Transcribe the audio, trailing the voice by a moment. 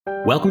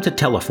Welcome to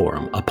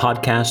Teleforum, a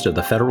podcast of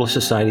the Federalist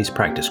Society's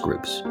practice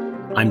groups.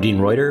 I'm Dean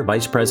Reuter,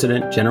 Vice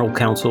President, General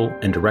Counsel,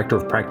 and Director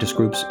of Practice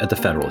Groups at the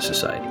Federalist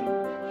Society.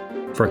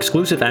 For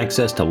exclusive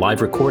access to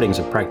live recordings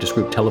of practice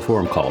group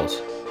Teleforum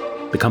calls,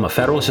 become a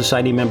Federalist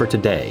Society member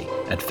today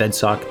at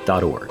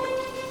fedsoc.org.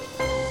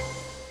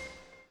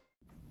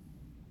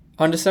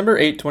 On December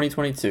 8,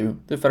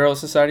 2022, the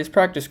Federalist Society's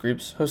practice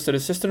groups hosted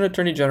Assistant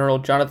Attorney General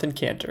Jonathan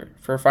Kanter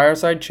for a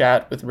fireside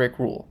chat with Rick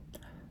Rule.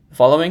 The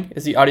following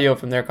is the audio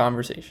from their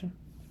conversation.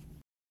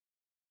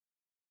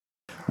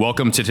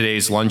 Welcome to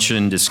today's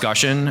luncheon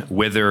discussion,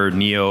 Wither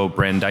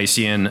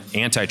Neo-Brandeisian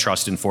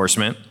Antitrust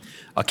Enforcement,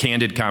 a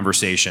candid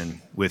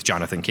conversation with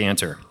Jonathan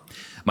Kanter.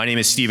 My name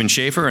is Stephen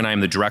Schaefer, and I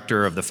am the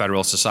director of the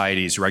Federalist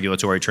Society's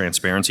Regulatory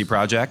Transparency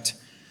Project.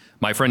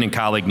 My friend and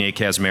colleague, Nate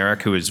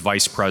Kaczmarek, who is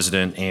vice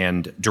president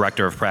and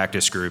director of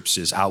practice groups,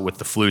 is out with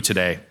the flu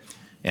today,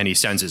 and he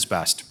sends his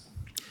best.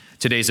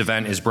 Today's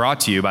event is brought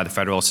to you by the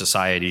Federalist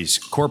Society's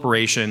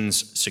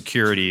Corporations,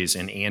 Securities,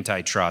 and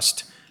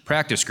Antitrust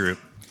Practice Group,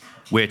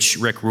 which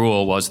Rick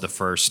Rule was the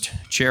first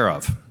chair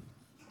of.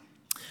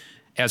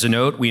 As a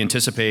note, we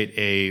anticipate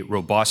a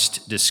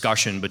robust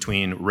discussion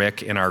between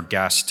Rick and our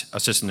guest,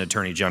 Assistant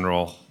Attorney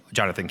General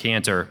Jonathan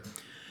Kanter,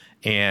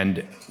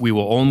 and we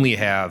will only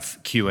have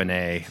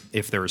Q&A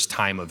if there is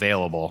time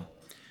available,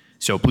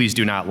 so please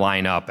do not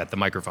line up at the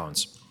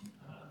microphones.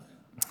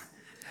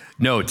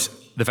 Note,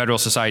 the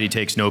Federalist Society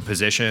takes no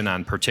position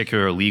on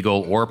particular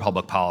legal or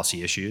public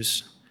policy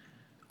issues.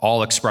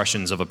 All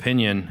expressions of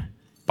opinion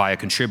by a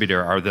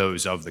contributor are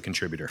those of the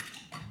contributor.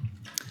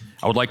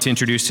 I would like to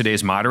introduce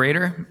today's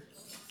moderator,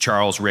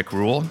 Charles Rick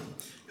Rule,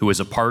 who is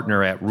a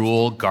partner at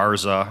Rule,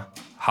 Garza,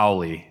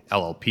 Howley,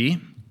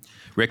 LLP.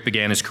 Rick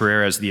began his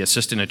career as the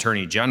Assistant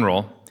Attorney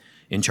General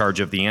in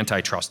charge of the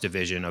Antitrust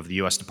Division of the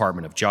U.S.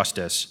 Department of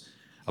Justice,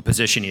 a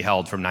position he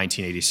held from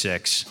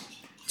 1986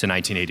 to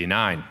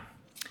 1989.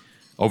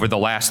 Over the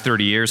last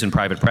 30 years in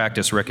private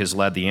practice, Rick has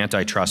led the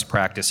antitrust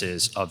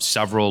practices of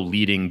several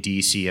leading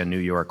D.C. and New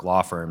York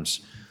law firms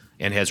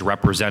and has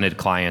represented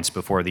clients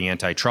before the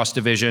Antitrust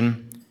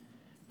Division,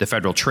 the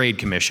Federal Trade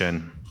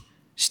Commission,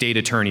 state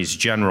attorneys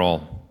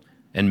general,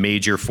 and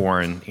major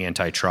foreign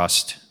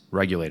antitrust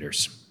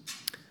regulators.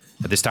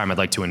 At this time, I'd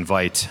like to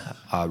invite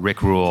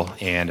Rick Rule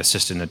and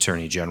Assistant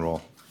Attorney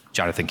General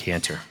Jonathan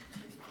Kanter.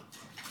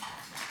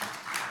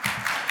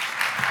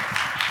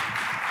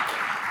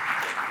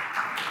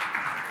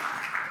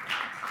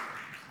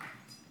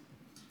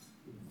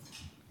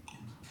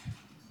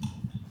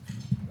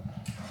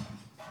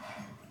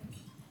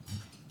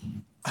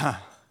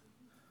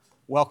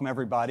 Welcome,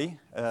 everybody.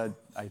 I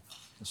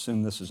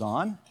assume this is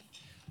on.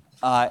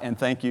 And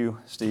thank you,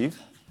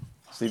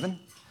 Stephen,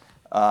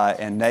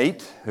 and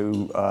Nate,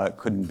 who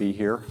couldn't be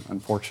here,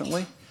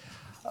 unfortunately.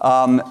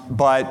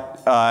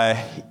 But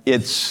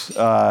it's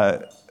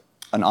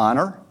an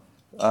honor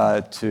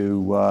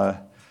to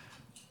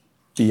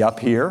be up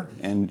here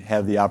and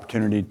have the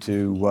opportunity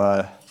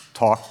to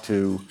talk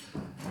to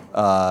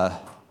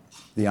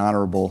the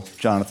Honorable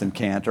Jonathan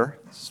Kanter.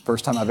 It's the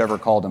first time I've ever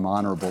called him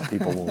honorable.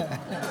 People will,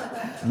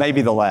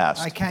 maybe the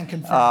last. I can't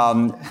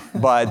confirm.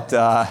 But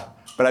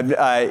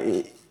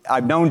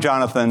I've known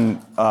Jonathan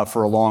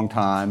for a long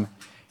time.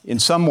 In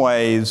some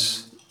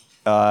ways,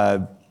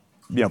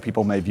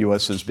 people may view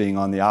us as being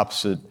on the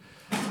opposite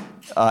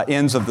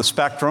ends of the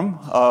spectrum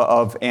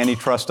of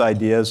antitrust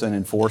ideas and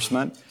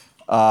enforcement.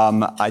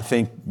 I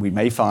think we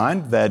may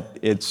find that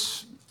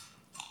there's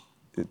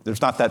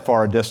not that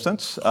far a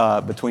distance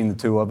between the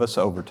two of us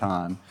over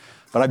time.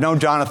 But I've known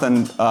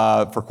Jonathan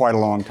for quite a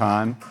long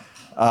time.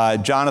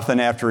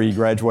 Jonathan, after he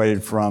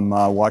graduated from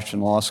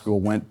Washington Law School,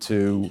 went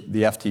to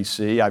the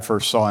FTC. I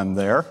first saw him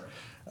there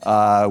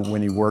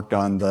when he worked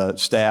on the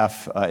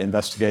staff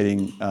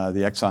investigating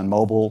the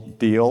ExxonMobil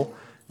deal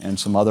and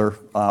some other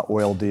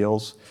oil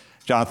deals.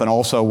 Jonathan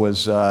also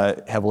was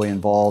heavily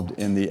involved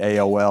in the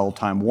AOL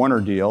Time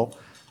Warner deal.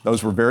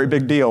 Those were very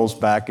big deals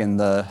back in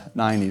the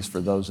 90s for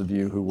those of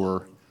you who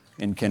were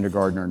in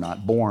kindergarten or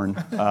not born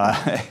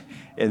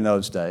in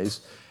those days.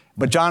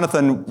 But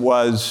Jonathan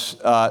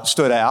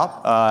stood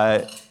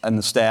out in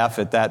the staff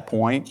at that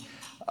point.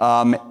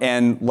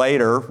 And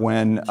later,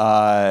 when in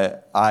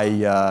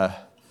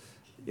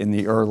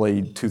the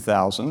early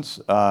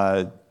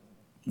 2000s,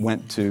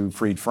 went to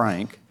Fried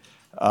Frank,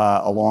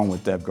 along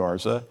with Deb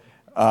Garza,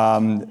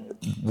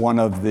 one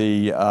of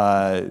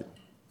the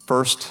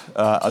first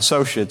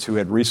associates who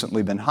had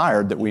recently been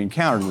hired that we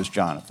encountered was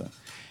Jonathan.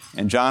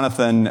 And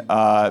Jonathan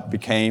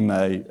became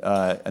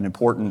an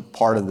important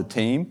part of the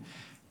team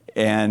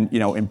and,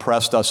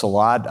 impressed us a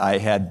lot. I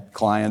had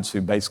clients who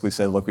basically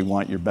said, look, we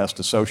want your best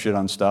associate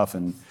on stuff.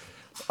 And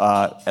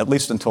at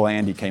least until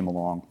Andy came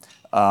along,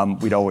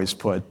 we'd always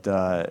put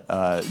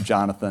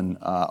Jonathan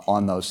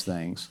on those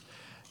things.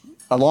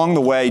 Along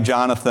the way,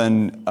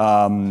 Jonathan,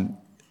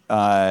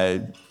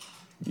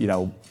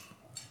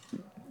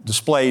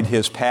 displayed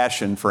his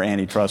passion for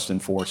antitrust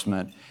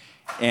enforcement.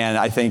 And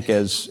I think,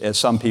 as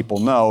some people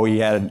know, he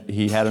had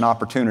an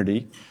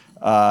opportunity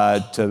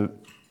to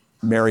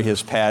marry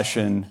his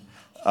passion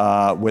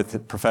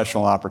with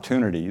professional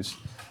opportunities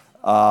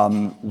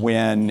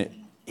when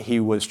he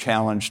was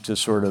challenged to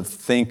sort of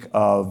think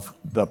of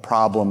the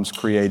problems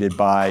created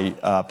by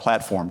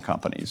platform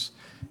companies.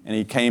 And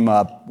he came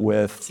up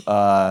with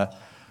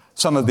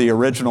some of the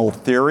original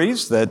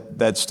theories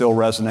that still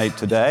resonate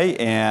today,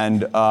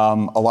 and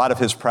a lot of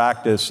his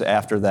practice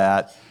after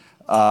that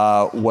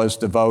was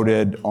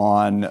devoted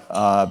on,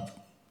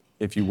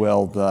 if you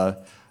will, the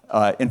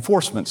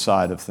enforcement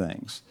side of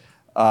things.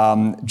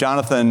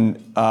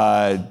 Jonathan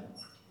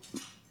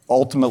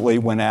ultimately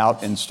went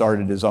out and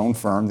started his own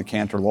firm, the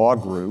Cantor Law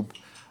Group,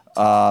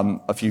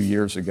 a few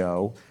years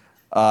ago.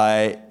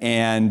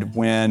 And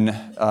when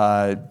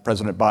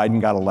President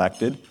Biden got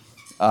elected,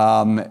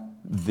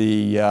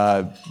 the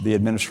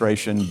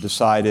administration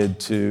decided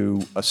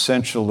to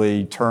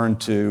essentially turn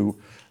to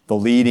the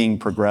leading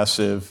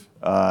progressive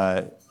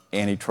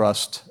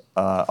antitrust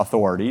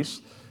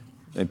authorities.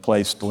 They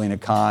placed Lina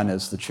Khan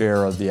as the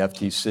chair of the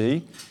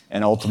FTC,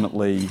 and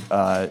ultimately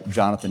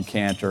Jonathan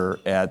Cantor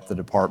at the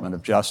Department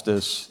of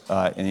Justice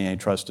in the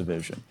Antitrust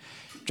Division.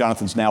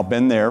 Jonathan's now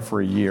been there for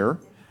a year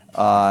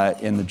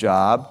in the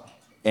job,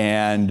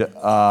 and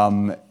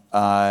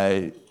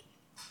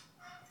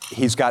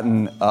he's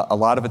gotten a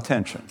lot of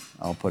attention,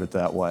 I'll put it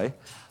that way.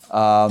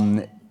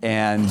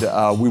 And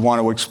we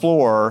want to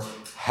explore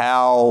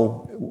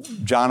how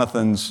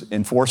Jonathan's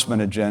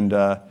enforcement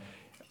agenda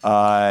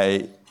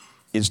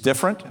is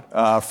different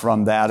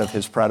from that of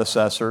his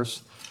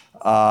predecessors,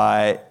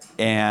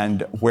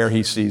 and where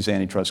he sees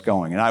antitrust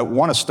going. And I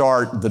want to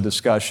start the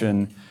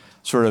discussion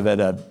sort of at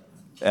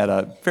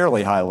a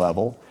fairly high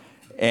level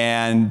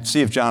and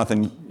see if,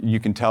 Jonathan, you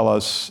can tell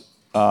us,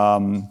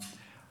 from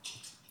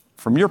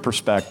your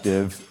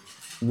perspective,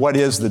 what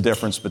is the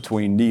difference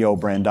between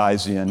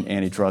neo-Brandeisian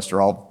antitrust,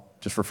 or I'll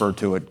just refer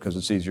to it because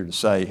it's easier to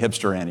say,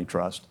 hipster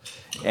antitrust,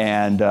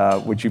 and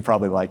which you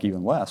probably like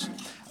even less,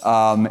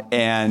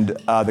 and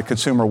the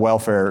consumer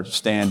welfare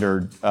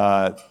standard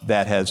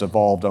that has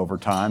evolved over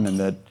time, and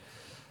that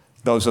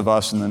those of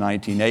us in the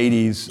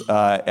 1980s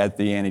at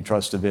the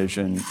Antitrust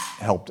Division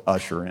helped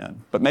usher in.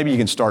 But maybe you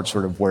can start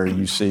sort of where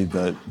you see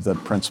the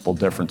principal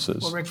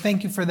differences. Well, Rick,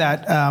 thank you for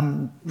that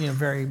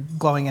very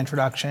glowing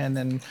introduction.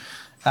 And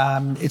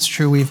it's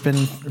true, we've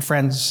been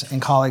friends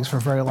and colleagues for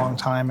a very long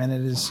time, and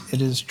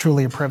it is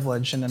truly a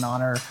privilege and an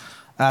honor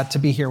to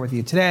be here with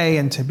you today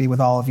and to be with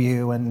all of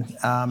you. And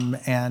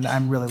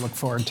I'm really looking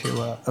forward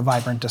to a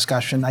vibrant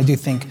discussion. I do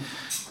think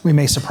we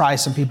may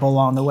surprise some people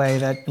along the way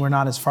that we're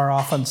not as far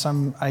off on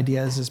some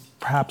ideas as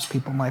perhaps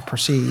people might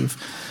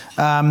perceive.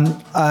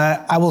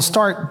 I will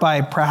start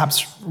by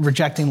perhaps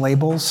rejecting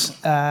labels.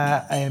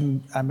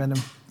 I'm in a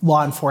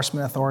law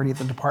enforcement authority at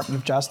the Department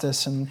of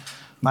Justice, and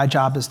my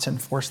job is to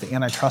enforce the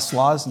antitrust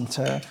laws and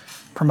to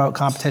promote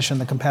competition in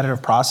the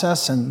competitive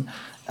process. And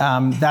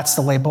that's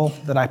the label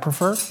that I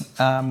prefer,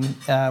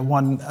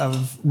 one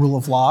of rule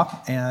of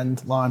law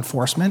and law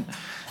enforcement.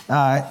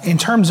 In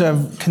terms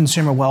of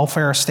consumer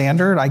welfare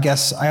standard, I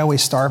guess I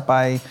always start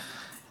by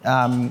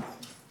saying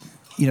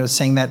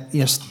that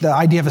the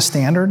idea of a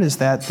standard is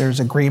that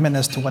there's agreement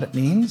as to what it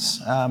means.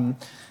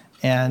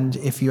 And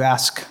if you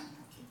ask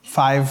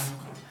 5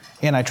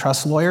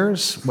 antitrust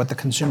lawyers what the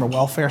consumer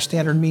welfare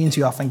standard means,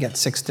 you often get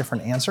 6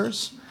 different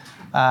answers.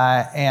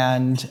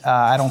 And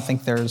I don't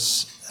think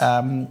there's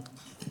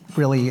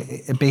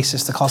really a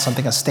basis to call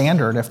something a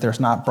standard if there's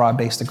not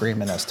broad-based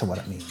agreement as to what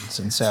it means.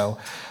 And so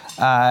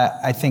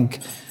I think,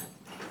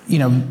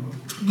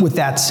 with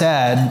that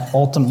said,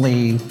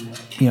 ultimately,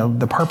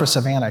 the purpose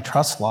of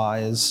antitrust law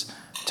is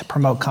to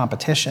promote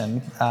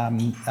competition.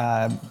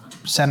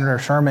 Senator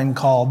Sherman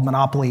called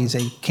monopolies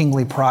a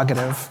kingly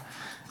prerogative,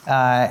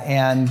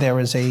 and there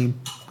was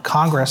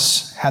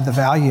Congress had the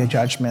value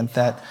judgment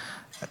that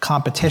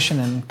competition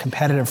and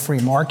competitive free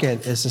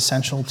market is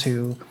essential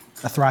to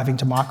a thriving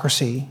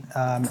democracy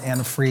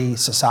and a free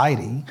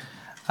society,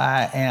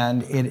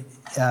 and it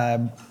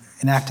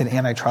enacted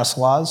antitrust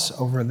laws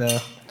over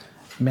the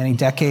many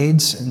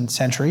decades and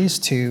centuries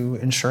to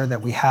ensure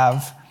that we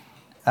have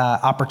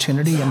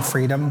opportunity and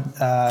freedom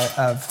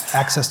of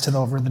access to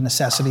over the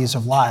necessities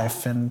of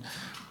life. And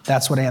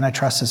that's what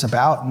antitrust is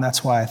about, and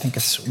that's why I think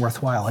it's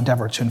worthwhile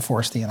endeavor to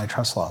enforce the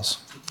antitrust laws.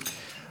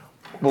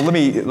 Well, let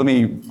me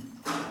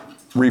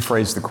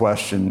rephrase the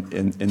question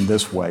in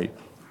this way.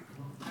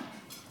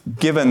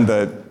 Given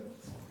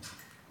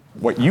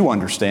what you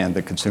understand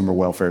the consumer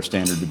welfare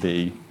standard to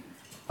be,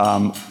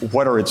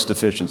 what are its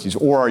deficiencies?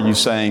 Or are you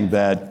saying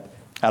that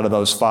out of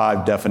those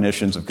 5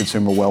 definitions of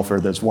consumer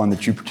welfare, there's one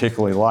that you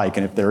particularly like?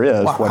 And if there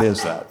is, what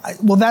is that?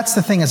 Well, that's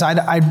the thing is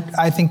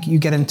I think you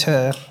get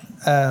into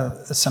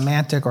a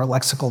semantic or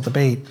lexical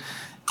debate.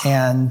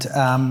 And,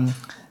 I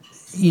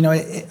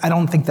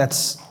don't think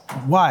that's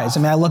wise.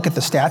 I look at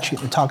the statute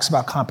that talks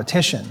about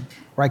competition,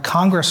 right?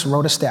 Congress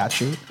wrote a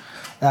statute.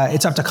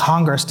 It's up to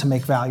Congress to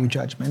make value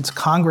judgments.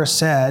 Congress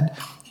said,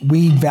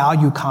 we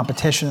value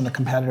competition in the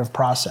competitive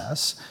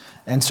process.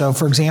 And so,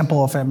 for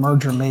example, if a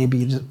merger may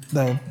be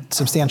the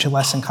substantially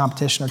less than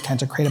competition or tend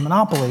to create a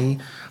monopoly,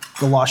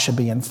 the law should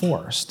be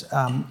enforced.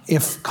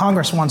 If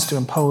Congress wants to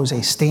impose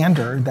a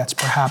standard that's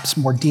perhaps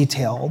more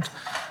detailed,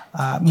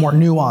 more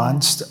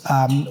nuanced,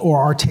 or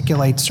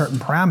articulate certain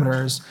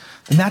parameters,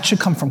 then that should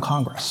come from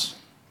Congress.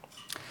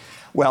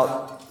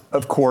 Well,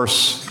 of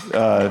course,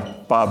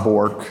 Bob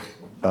Bork,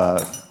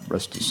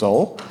 rest his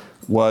soul,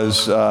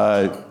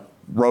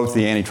 wrote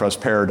The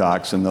Antitrust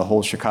Paradox, and the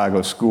whole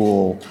Chicago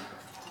school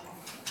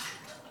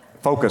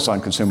focus on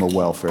consumer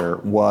welfare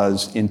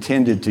was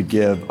intended to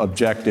give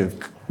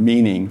objective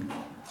meaning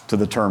to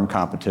the term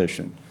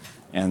competition.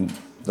 And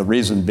the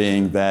reason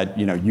being that,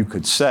 you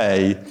could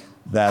say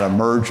that a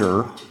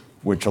merger,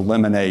 which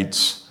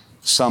eliminates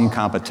some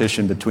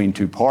competition between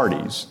two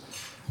parties,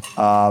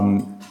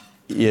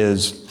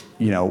 is,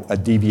 a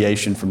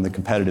deviation from the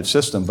competitive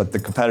system, but the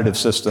competitive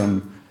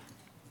system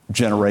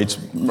generates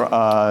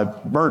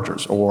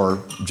mergers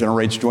or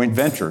generates joint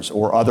ventures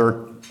or other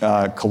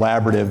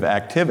collaborative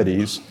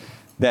activities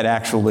that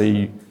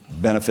actually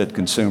benefit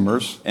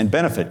consumers and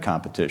benefit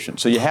competition.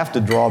 So you have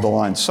to draw the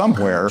line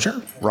somewhere, Sure.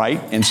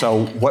 right? And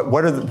so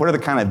what are the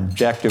kind of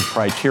objective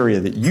criteria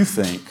that you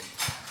think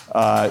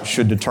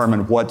should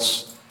determine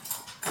what's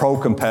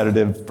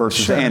pro-competitive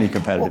versus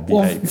anti-competitive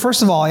behavior? Well,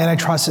 first of all,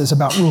 antitrust is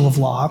about rule of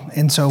law,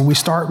 and so we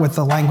start with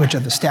the language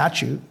of the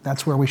statute.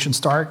 That's where we should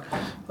start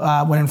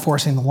when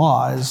enforcing the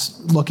law, is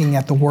looking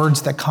at the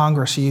words that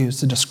Congress used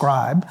to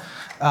describe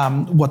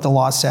what the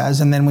law says,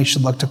 and then we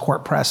should look to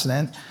court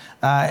precedent,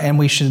 and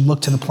we should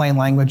look to the plain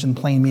language and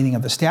plain meaning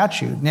of the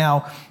statute.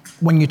 Now,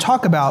 when you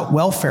talk about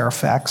welfare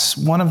effects,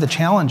 one of the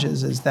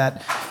challenges is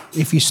that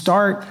if you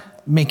start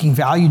making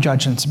value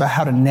judgments about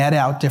how to net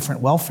out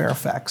different welfare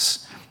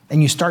effects,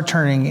 and you start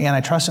turning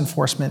antitrust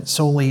enforcement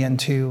solely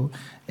into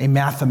a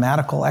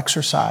mathematical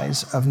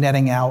exercise of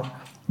netting out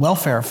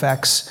welfare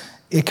effects,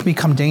 it can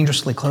become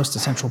dangerously close to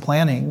central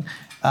planning,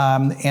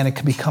 and it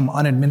can become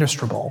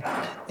unadministrable.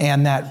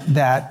 And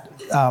that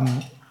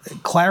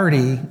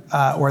clarity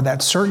or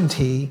that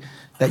certainty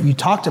that you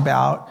talked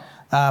about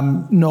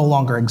no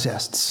longer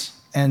exists.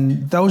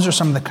 And those are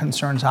some of the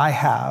concerns I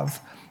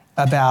have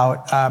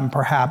about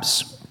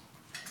perhaps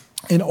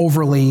an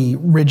overly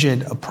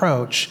rigid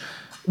approach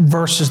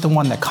versus the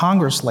one that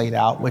Congress laid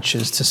out, which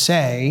is to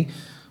say,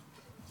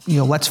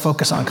 let's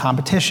focus on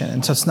competition.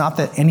 And so it's not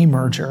that any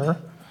merger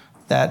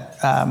that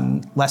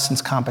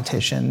lessens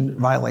competition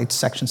violates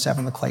Section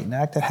 7 of the Clayton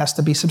Act. It has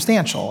to be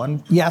substantial.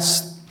 And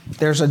yes,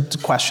 there's a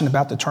question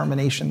about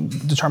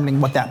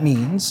determining what that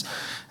means.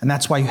 And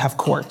that's why you have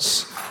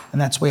courts. And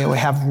that's why we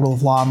have rule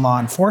of law and law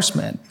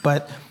enforcement.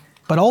 But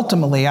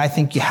ultimately, I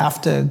think you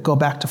have to go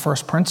back to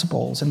first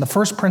principles. And the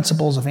first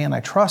principles of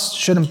antitrust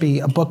shouldn't be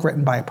a book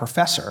written by a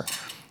professor.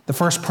 The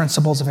first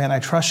principles of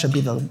antitrust should be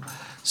the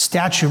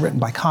statute written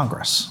by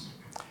Congress.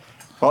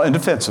 Well, in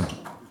defense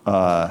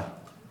of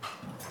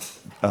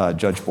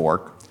Judge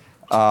Bork,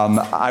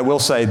 I will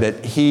say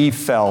that he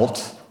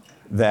felt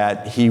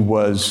that he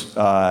was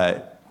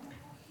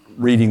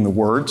reading the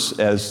words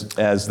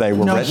as they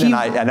were written.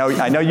 And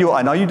I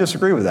know you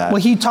disagree with that.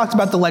 Well, he talked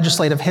about the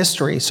legislative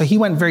history, so he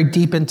went very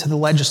deep into the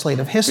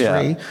legislative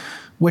history,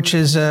 which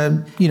is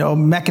a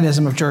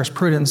mechanism of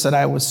jurisprudence that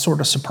I was sort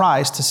of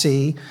surprised to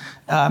see,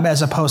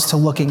 as opposed to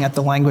looking at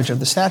the language of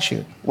the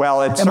statute.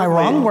 Well, am I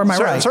wrong or am I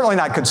right? Certainly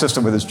not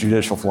consistent with his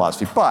judicial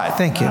philosophy, but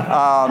thank you.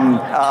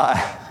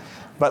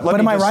 But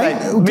am I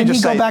right? Did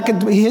he go back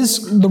and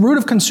the root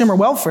of consumer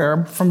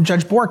welfare from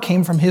Judge Bork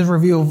came from his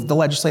review of the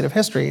legislative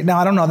history. Now,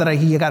 I don't know that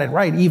he got it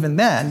right even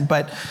then,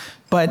 but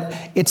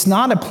it's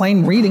not a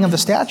plain reading of the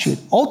statute.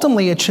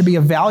 Ultimately, it should be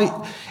a value.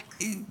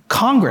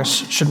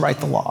 Congress should write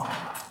the law.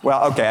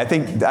 Well, okay. I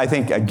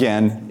think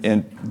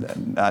again,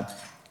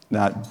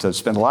 not to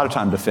spend a lot of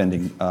time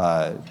defending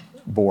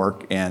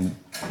Bork and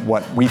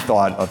what we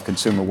thought of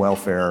consumer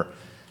welfare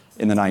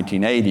in the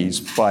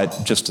 1980s,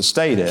 but just to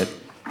state it.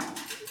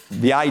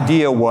 The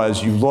idea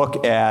was you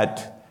look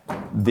at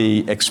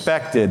the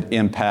expected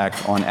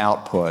impact on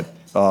output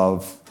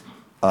of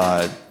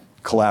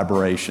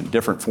collaboration,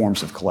 different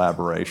forms of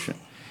collaboration,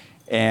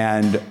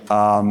 and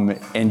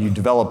you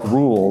develop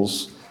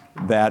rules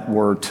that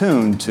were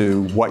tuned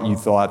to what you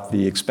thought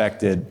the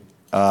expected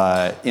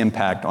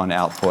impact on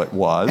output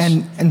was.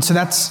 And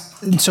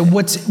so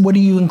what do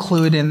you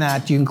include in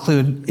that? Do you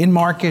include in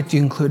market? Do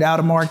you include out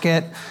of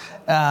market?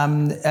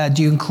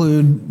 Do you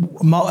include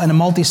in a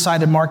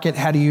multi-sided market?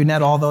 How do you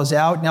net all those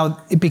out?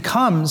 Now, it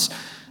becomes,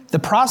 the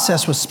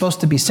process was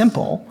supposed to be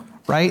simple,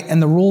 right?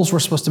 And the rules were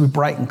supposed to be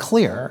bright and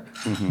clear.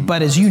 Mm-hmm.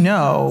 But as you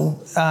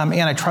know,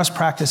 antitrust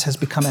practice has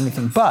become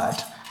anything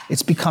but.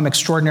 It's become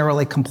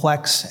extraordinarily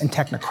complex and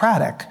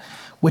technocratic,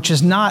 which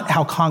is not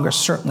how Congress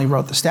certainly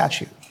wrote the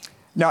statute.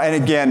 Now,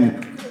 and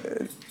again,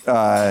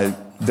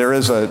 there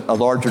is a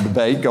larger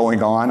debate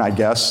going on, I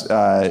guess,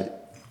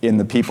 in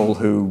the people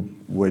who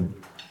would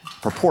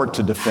purport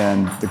to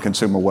defend the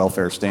consumer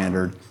welfare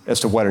standard as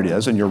to what it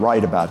is, and you're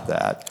right about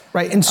that.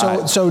 Right, and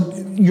so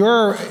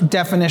your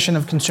definition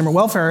of consumer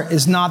welfare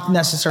is not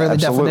necessarily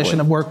the definition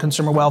of where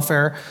consumer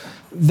welfare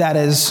that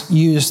is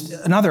used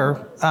in other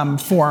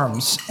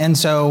forms. And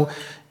so,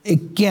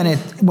 again,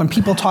 when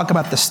people talk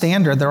about the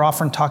standard, they're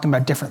often talking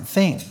about different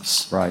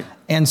things. Right.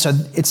 And so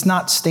it's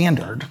not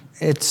standard.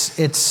 It's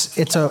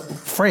a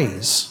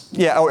phrase.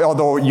 Yeah,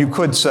 although you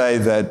could say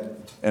that,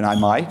 and I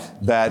might,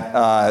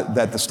 that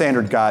the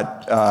standard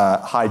got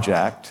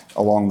hijacked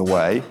along the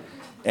way,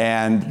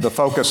 and the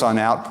focus on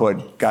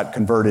output got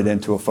converted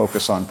into a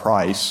focus on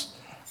price,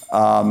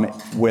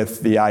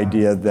 with the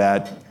idea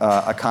that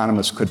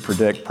economists could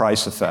predict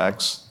price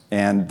effects.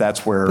 And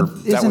that's where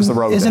that was the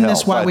road to hell. Isn't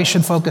this why we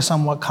should focus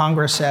on what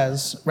Congress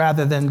says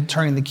rather than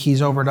turning the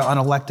keys over to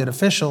unelected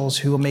officials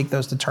who will make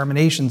those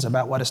determinations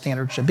about what a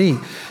standard should be?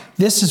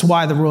 This is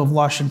why the rule of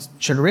law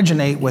should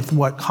originate with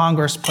what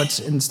Congress puts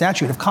in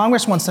statute. If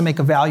Congress wants to make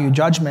a value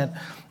judgment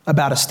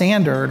about a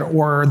standard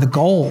or the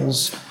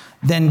goals,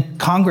 then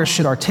Congress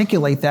should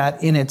articulate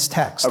that in its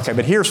text. Okay,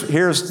 but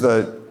here's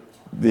the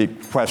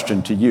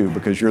question to you,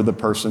 because you're the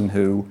person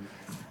who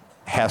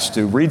has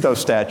to read those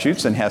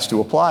statutes and has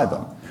to apply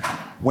them.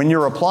 When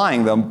you're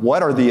applying them,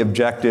 what are the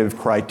objective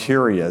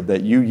criteria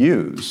that you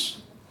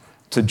use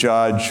to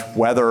judge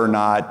whether or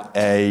not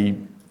a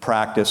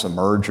practice, a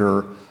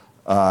merger,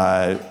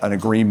 an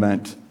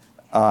agreement,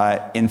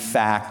 in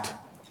fact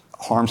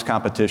harms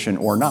competition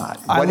or not?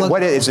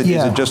 What is it?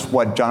 Yeah. Is it just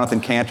what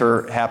Jonathan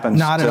Kanter happens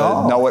Not to at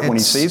all. know it when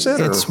he sees it?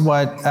 It's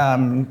what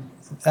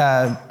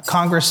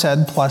Congress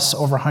said, plus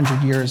over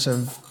 100 years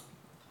of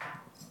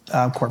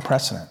court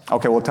precedent.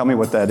 Okay, well, tell me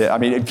what that is. I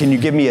mean, can you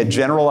give me a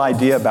general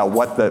idea about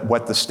what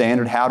the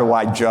standard? How do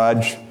I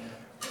judge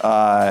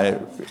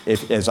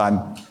as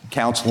I'm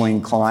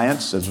counseling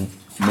clients, as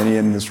many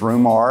in this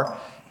room are?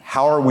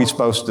 How are we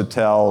supposed to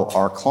tell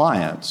our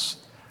clients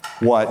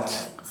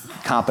what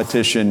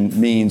competition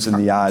means in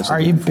the eyes of the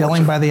Are you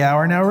billing by the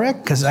hour now,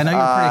 Rick? Because I know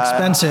you're pretty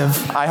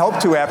expensive. I hope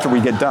to after we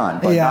get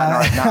done, but not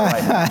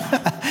right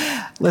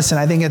now. Listen,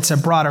 I think it's a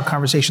broader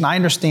conversation. I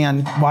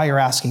understand why you're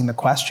asking the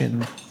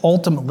question.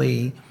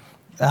 Ultimately,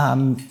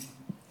 the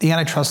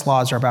antitrust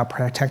laws are about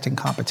protecting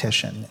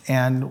competition,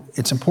 and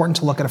it's important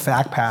to look at a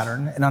fact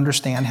pattern and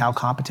understand how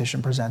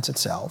competition presents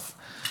itself,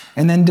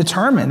 and then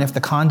determine if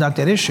the conduct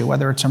at issue,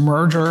 whether it's a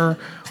merger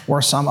or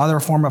some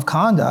other form of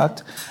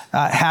conduct,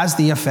 has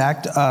the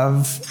effect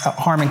of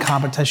harming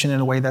competition in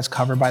a way that's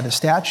covered by the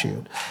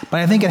statute. But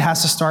I think it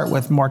has to start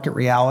with market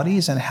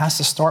realities, and it has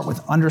to start with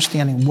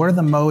understanding what are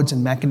the modes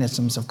and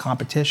mechanisms of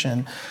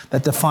competition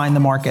that define the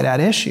market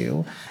at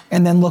issue,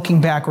 and then looking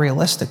back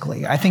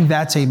realistically. I think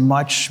that's a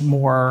much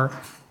more,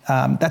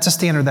 that's a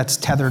standard that's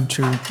tethered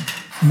to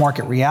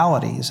market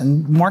realities.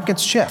 And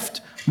markets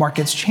shift,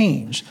 markets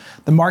change.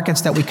 The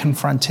markets that we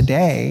confront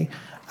today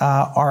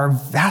are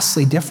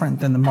vastly different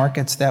than the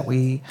markets that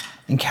we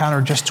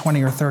encountered just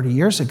 20 or 30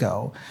 years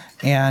ago.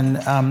 And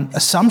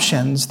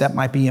assumptions that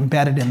might be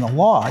embedded in the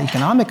law,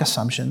 economic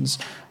assumptions,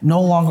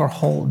 no longer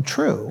hold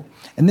true.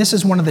 And this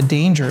is one of the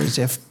dangers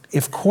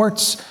if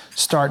courts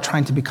start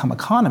trying to become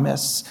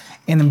economists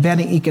and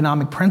embedding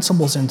economic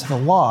principles into the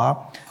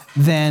law,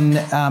 then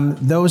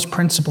those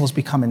principles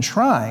become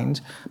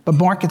enshrined, but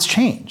markets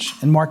change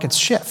and markets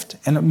shift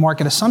and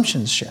market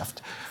assumptions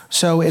shift.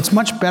 So it's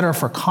much better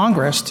for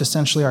Congress to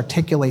essentially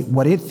articulate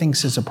what it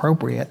thinks is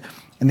appropriate.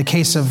 In the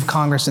case of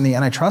Congress and the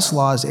antitrust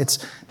laws,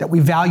 it's that we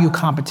value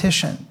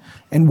competition.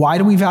 And why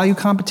do we value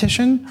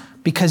competition?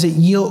 Because it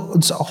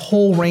yields a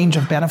whole range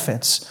of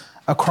benefits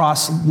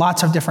across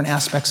lots of different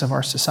aspects of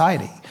our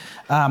society.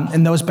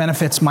 And those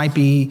benefits might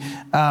be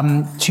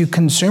to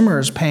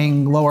consumers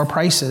paying lower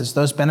prices.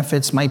 Those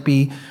benefits might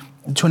be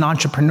to an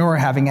entrepreneur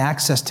having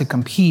access to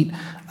compete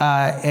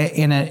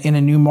in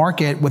a new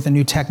market with a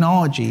new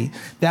technology.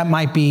 That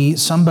might be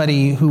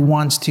somebody who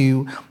wants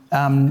to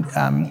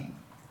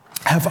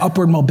have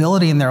upward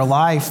mobility in their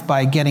life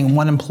by getting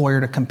one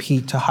employer to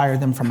compete to hire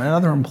them from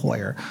another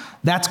employer.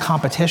 That's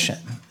competition.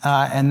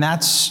 And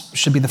that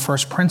should be the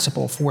first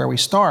principle for where we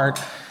start,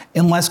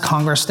 unless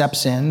Congress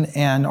steps in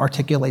and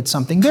articulates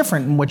something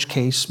different, in which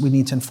case we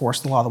need to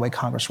enforce the law the way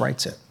Congress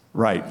writes it.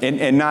 Right,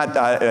 and not,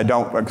 I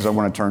don't, because I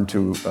want to turn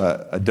to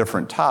a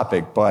different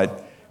topic,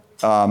 but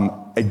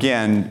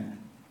again,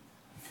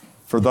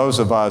 for those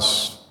of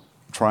us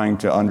trying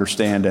to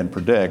understand and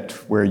predict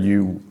where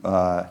you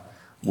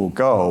will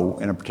go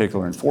in a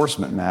particular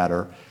enforcement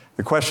matter,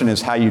 the question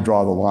is how you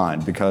draw the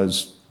line,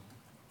 because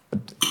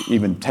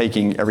even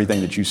taking everything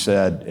that you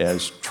said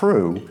as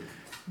true,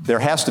 there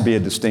has to be a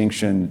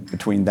distinction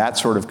between that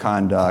sort of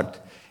conduct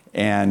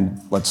and,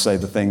 let's say,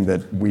 the thing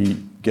that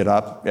we get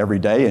up every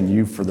day and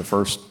you for the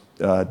first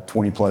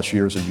 20 plus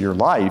years of your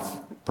life,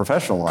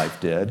 professional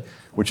life did,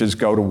 which is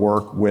go to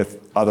work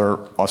with other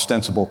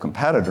ostensible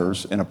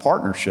competitors in a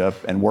partnership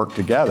and work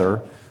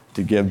together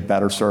to give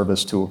better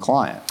service to a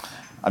client.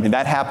 I mean,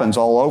 that happens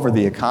all over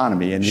the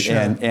economy, and Sure.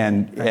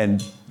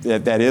 and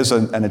that is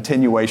an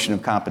attenuation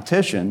of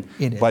competition.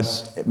 It is.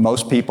 But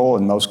most people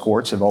and most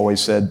courts have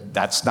always said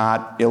that's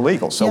not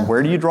illegal. So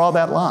where do you draw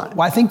that line?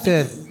 Well, I think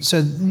so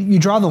you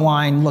draw the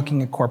line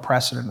looking at court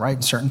precedent,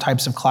 right? Certain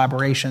types of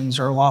collaborations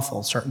are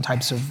lawful. Certain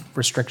types of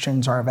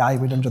restrictions are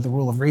evaluated under the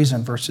rule of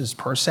reason versus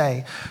per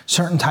se.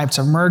 Certain types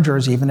of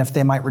mergers, even if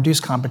they might reduce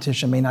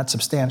competition, may not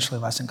substantially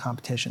lessen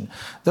competition.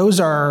 Those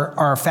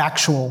are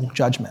factual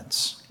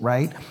judgments,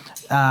 right?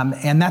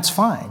 And that's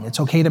fine. It's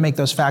okay to make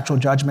those factual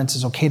judgments.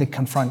 It's okay to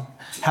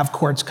have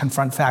courts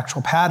confront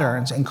factual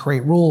patterns and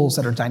create rules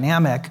that are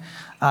dynamic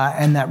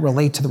and that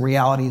relate to the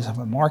realities of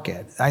a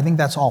market. I think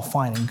that's all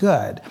fine and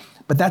good.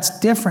 But that's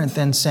different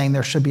than saying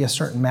there should be a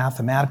certain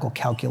mathematical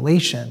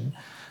calculation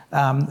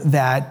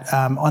that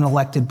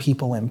unelected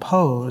people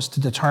impose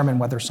to determine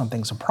whether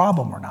something's a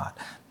problem or not.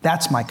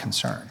 That's my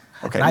concern.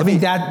 Okay, and I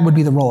think that would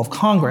be the role of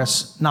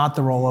Congress, not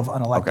the role of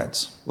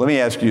unelecteds.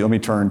 Okay. Let me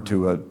turn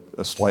to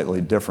a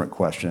slightly different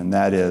question, and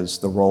that is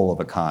the role of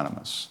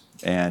economists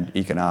and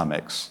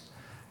economics.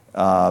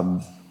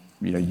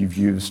 You've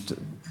used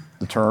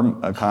the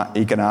term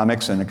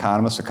economics and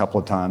economists a couple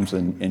of times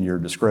in your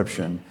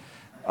description.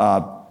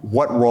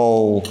 What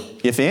role,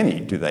 if any,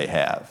 do they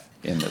have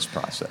in this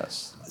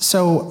process?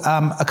 So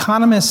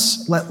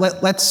economists, let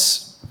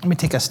me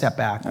take a step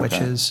back, which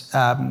is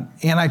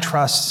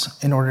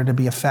antitrust, in order to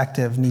be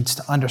effective, needs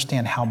to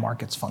understand how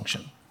markets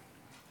function,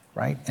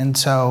 right? And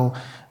so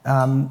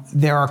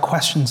there are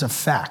questions of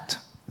fact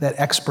that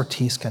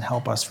expertise can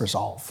help us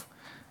resolve.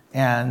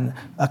 And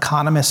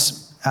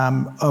economists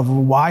of a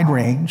wide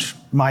range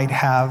might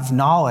have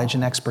knowledge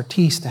and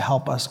expertise to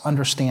help us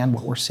understand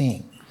what we're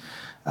seeing.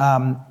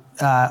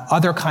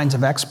 Other kinds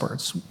of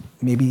experts,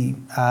 maybe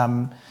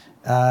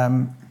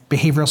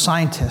behavioral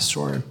scientists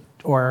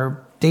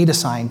or data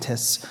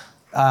scientists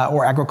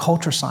or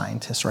agriculture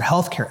scientists or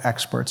healthcare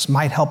experts,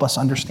 might help us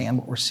understand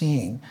what we're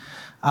seeing.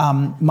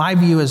 My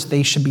view is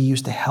they should be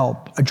used to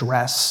help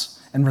address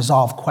and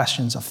resolve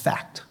questions of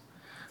fact,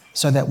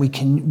 so that we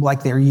can,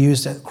 like they're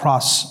used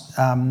across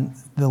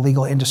the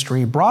legal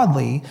industry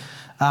broadly,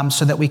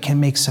 so that we can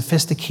make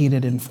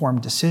sophisticated,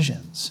 informed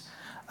decisions.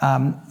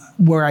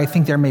 Where I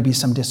think there may be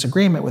some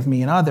disagreement with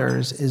me and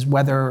others is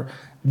whether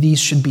these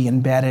should be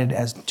embedded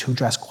as to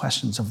address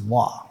questions of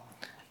law.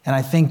 And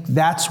I think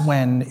that's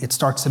when it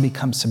starts to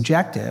become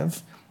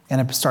subjective and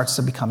it starts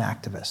to become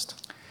activist.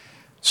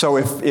 So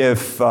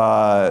if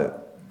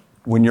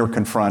when you're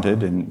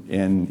confronted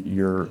in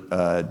your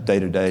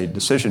day-to-day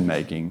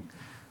decision-making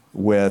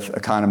with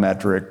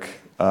econometric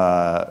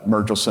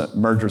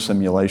merger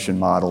simulation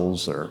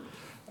models or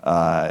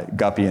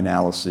Guppy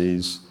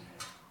analyses,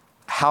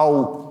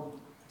 how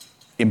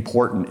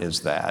important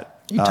is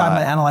that? You talking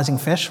about analyzing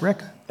fish, Rick?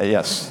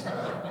 Yes.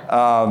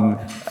 I'll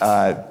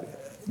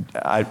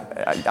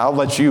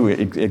let you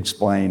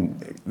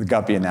explain the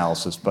Guppy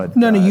analysis, but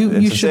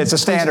you should. It's a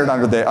standard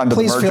under the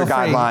merger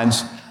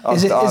guidelines.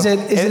 Is it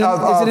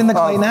in the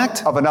Clayton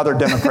Act? Of another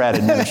Democrat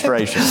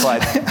administration,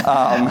 but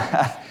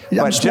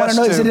I just want to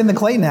know, is it in the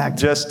Clayton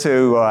Act?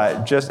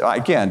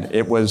 Again,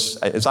 it was,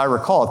 as I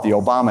recall it, the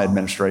Obama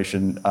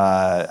administration,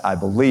 I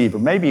believe, or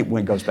maybe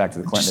when it goes back to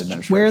the Clinton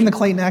administration. Where in the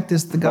Clayton Act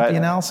is the Guppy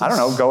analysis? I don't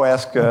know. Go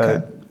ask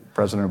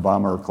President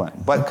Obama or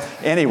Clinton. But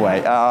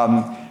anyway,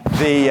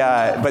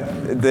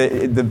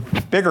 the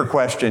bigger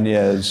question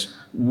is,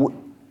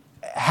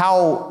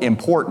 how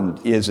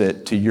important is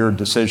it to your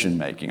decision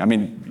making? I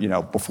mean,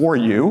 before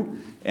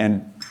you,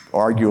 and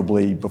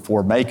arguably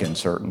before Macon,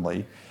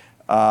 certainly,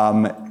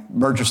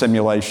 merger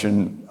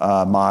simulation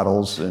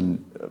models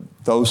and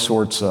those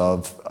sorts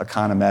of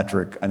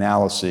econometric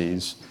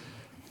analyses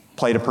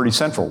played a pretty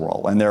central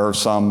role. And there are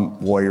some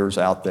lawyers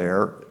out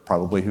there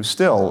probably who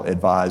still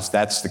advise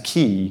that's the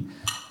key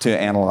to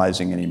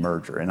analyzing any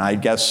merger. And I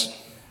guess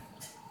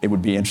it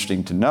would be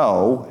interesting to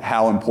know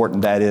how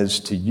important that is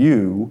to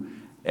you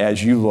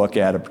as you look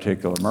at a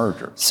particular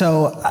merger.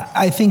 So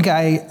I think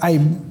I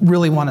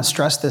really want to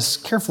stress this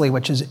carefully,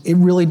 which is it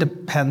really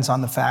depends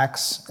on the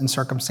facts and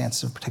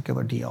circumstances of a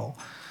particular deal.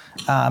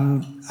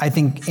 I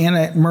think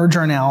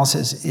merger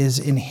analysis is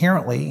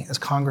inherently, as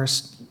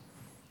Congress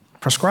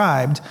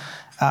prescribed,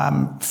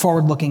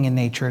 forward-looking in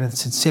nature.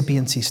 It's an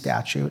incipiency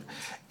statute.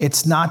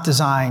 It's not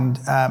designed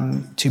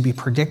to be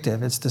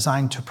predictive. It's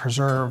designed to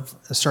preserve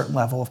a certain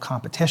level of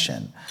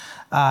competition.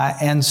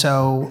 And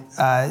so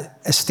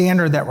a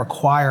standard that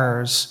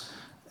requires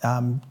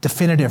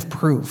definitive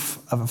proof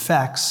of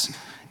effects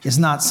is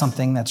not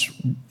something that's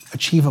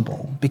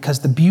achievable,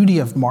 because the beauty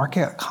of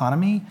market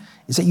economy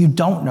is that you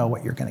don't know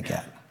what you're going to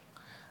get.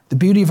 The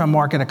beauty of a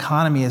market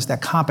economy is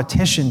that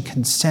competition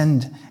can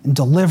send and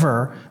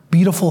deliver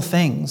beautiful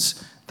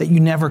things that you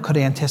never could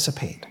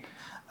anticipate.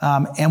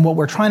 And what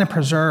we're trying to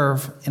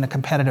preserve in a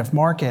competitive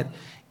market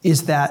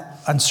is that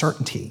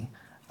uncertainty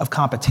of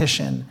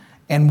competition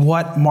and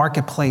what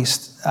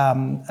marketplace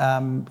in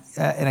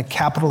a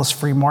capitalist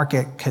free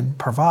market could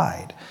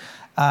provide.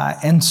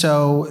 And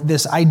so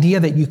this idea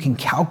that you can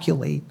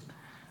calculate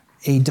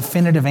a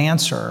definitive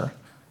answer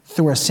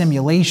through a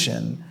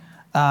simulation,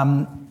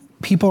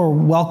 people are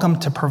welcome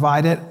to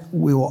provide it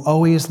We will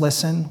always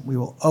listen. We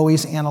will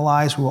always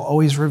analyze. We will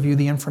always review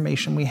the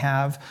information we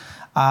have.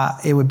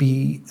 It would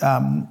be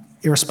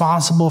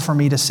irresponsible for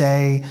me to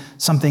say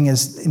something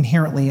is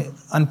inherently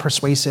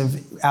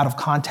unpersuasive out of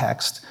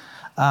context.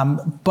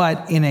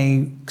 But in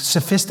a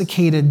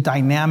sophisticated,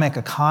 dynamic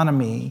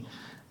economy,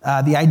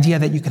 the idea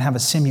that you can have a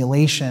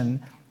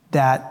simulation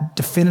that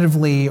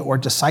definitively or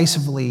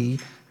decisively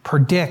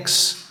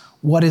predicts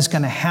what is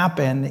going to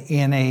happen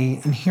in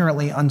an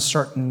inherently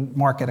uncertain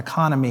market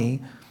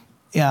economy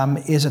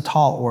is a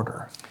tall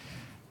order.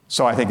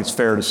 So I think it's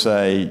fair to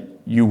say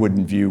you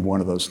wouldn't view one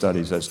of those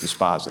studies as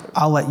dispositive.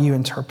 I'll let you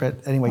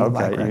interpret any way you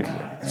like, Rick.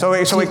 So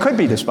it could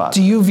be dispositive.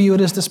 Do you view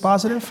it as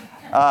dispositive?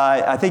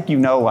 I think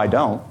I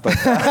don't, but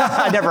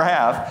I never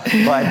have.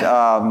 But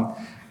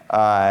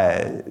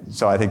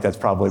so I think that's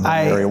probably one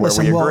area where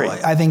we agree. Well,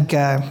 I think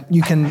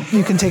you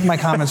can take my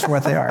comments for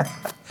what they are.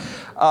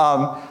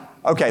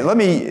 Okay, let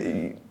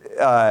me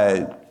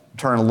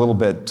turn a little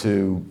bit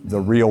to the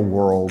real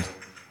world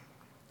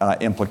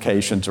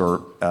implications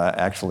or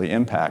actually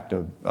impact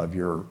of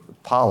your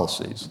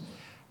policies.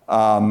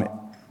 I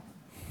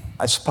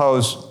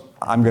suppose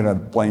I'm going to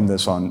blame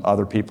this on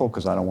other people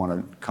because I don't want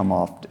to come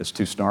off as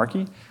too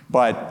snarky,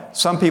 but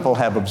some people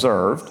have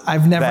observed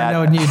I've never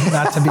known you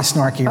not to be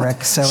snarky,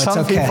 Rick, so it's okay.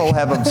 Some people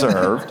have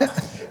observed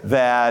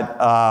that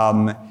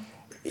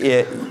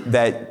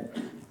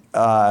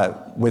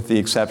with the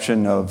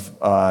exception of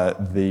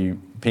the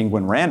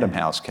Penguin Random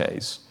House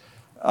case,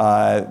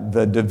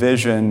 the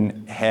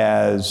division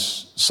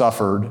has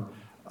suffered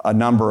a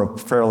number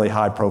of fairly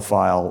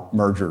high-profile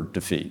merger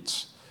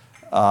defeats.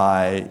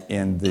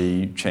 In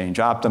the Change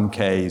Optum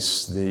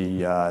case,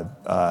 the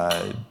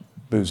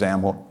Booz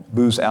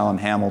Allen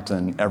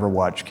Hamilton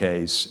Everwatch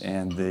case,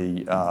 and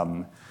the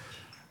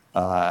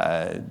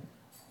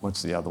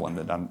what's the other one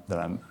that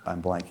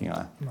I'm blanking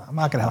on? I'm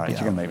not going to help you.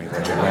 You're going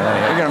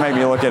to make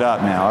me look it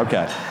up now.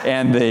 Okay,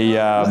 and the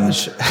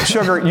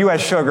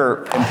U.S.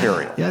 Sugar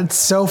Imperial. Yeah, it's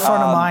so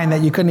front of mind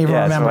that you couldn't even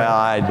remember. Well,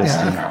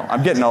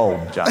 I'm getting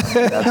old, John. You've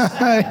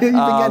been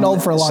getting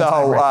old for a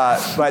long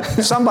time. But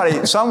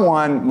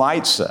someone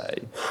might say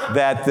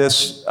that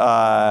this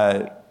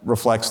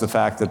reflects the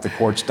fact that the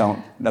courts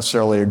don't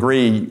necessarily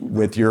agree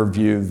with your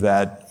view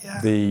that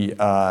the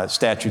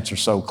statutes are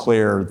so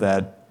clear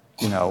that,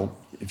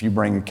 if you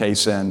bring a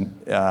case in,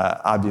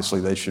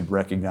 obviously they should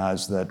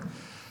recognize that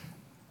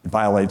it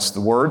violates the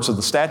words of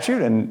the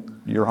statute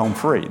and you're home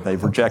free.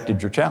 They've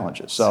rejected your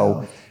challenges.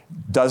 So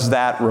does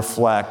that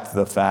reflect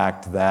the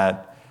fact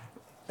that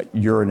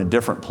you're in a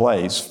different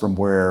place from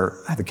where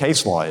the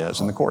case law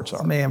is and the courts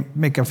are? May I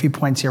make a few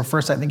points here?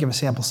 First, I think you have a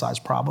sample size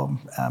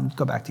problem.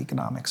 Go back to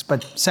economics.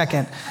 But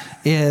second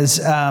is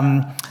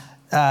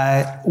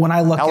when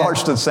I look at... How large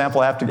does the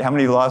sample have to be? How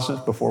many losses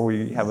before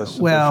we have a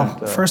sufficient... Well,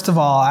 first of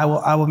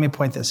all, let me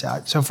point this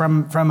out. So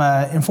from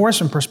an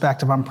enforcement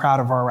perspective, I'm proud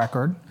of our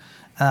record.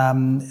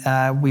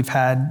 We've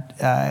had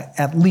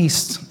at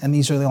least, and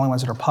these are the only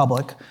ones that are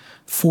public,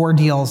 4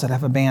 deals that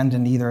have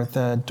abandoned either at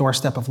the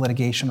doorstep of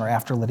litigation or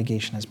after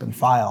litigation has been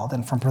filed.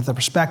 And from the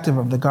perspective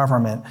of the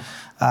government,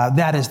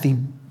 that is the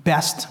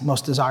best,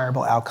 most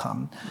desirable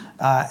outcome.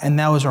 And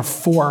those are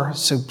 4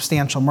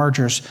 substantial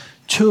mergers,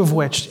 2 of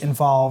which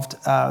involved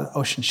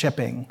ocean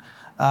shipping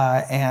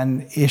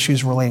and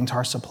issues relating to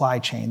our supply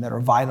chain that are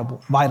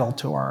vital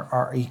to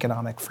our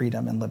economic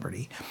freedom and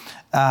liberty.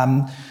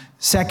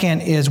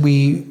 Second is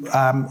we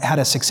had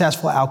a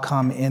successful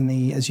outcome in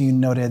the, as you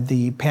noted,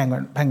 the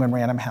Penguin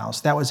Random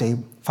House. That was a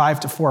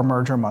 5-4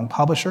 merger among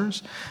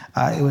publishers.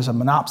 It was a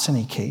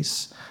monopsony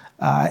case.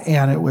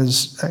 And it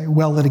was a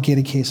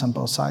well-litigated case on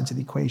both sides of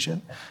the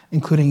equation,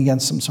 including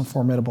against some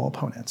formidable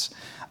opponents.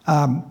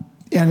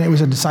 And it was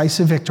a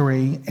decisive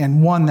victory,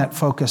 and one that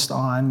focused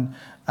on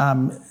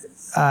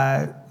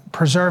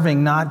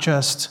preserving not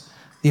just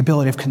the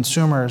ability of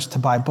consumers to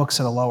buy books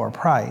at a lower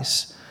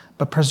price,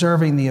 but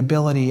preserving the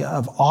ability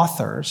of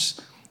authors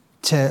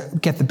to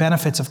get the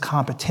benefits of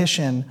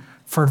competition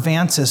for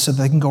advances so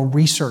they can go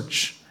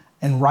research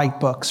and write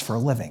books for a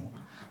living.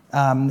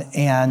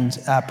 And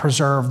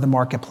preserve the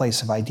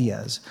marketplace of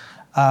ideas.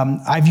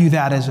 I view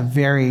that as a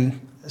very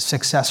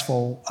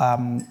successful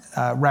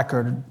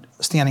record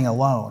standing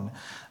alone.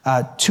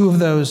 2 of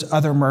those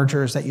other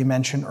mergers that you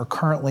mentioned are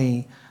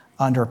currently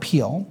under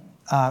appeal.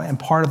 And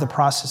part of the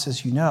process,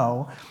 as you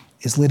know,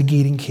 is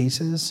litigating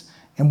cases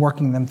and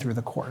working them through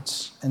the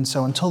courts. And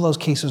so until those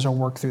cases are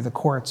worked through the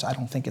courts, I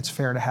don't think it's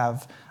fair to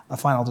have a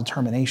final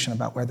determination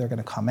about where they're going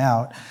to come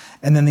out.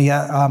 And then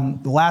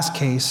the last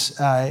case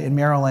in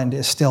Maryland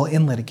is still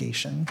in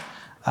litigation.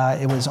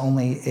 It was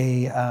only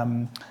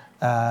a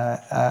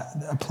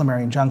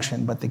preliminary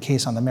injunction, but the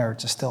case on the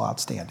merits is still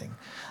outstanding.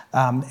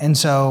 And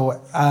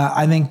so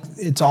I think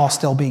it's all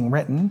still being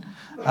written.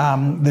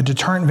 The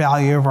deterrent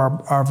value of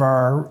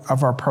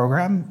our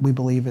program, we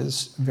believe,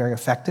 is very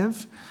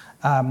effective.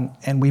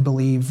 And we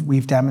believe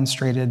we've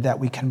demonstrated that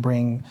we can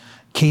bring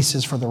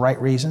cases for the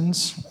right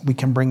reasons. We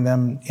can bring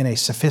them in a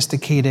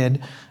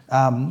sophisticated,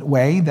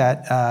 way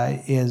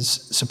that is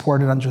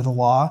supported under the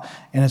law.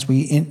 And as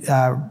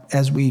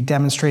we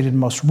demonstrated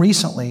most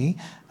recently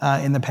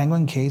in the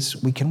Penguin case,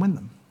 we can win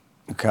them.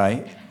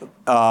 Okay.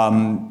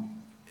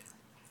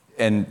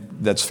 And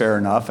that's fair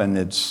enough, and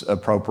it's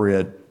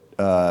appropriate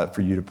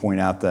for you to point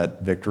out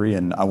that victory,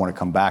 and I want to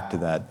come back to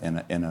that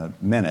in a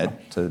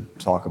minute to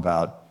talk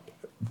about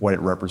what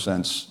it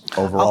represents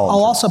overall.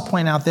 I'll also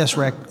point out this,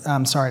 Rick.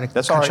 I'm sorry to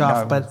cut you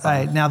off, but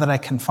now that I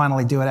can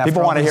finally do it after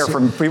people want to hear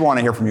from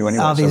you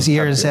anyway. All these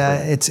years,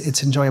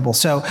 it's enjoyable.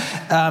 So.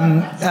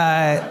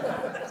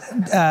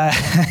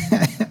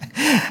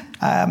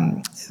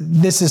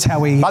 This is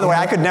how we. By the way,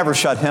 I could never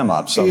shut him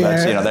up, so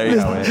that's there you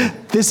go.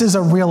 This is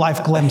a real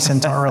life glimpse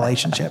into our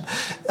relationship.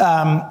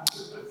 Part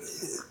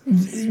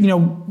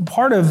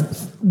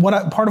of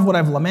what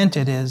I've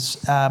lamented is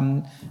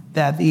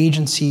that the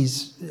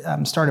agencies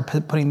started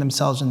putting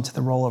themselves into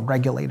the role of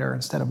regulator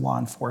instead of law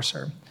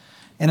enforcer.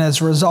 And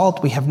as a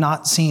result, we have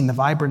not seen the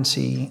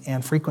vibrancy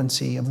and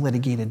frequency of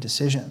litigated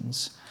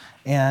decisions.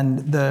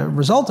 And the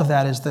result of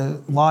that is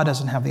the law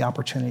doesn't have the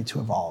opportunity to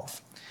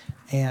evolve.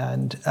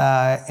 And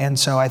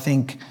so I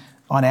think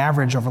on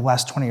average over the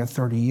last 20 or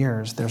 30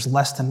 years, there's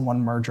less than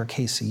one merger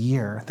case a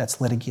year that's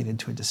litigated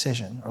to a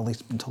decision, or at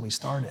least until we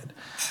started.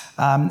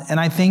 And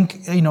I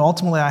think,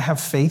 ultimately I have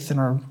faith in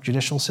our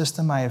judicial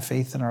system, I have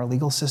faith in our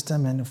legal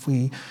system, and if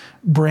we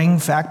bring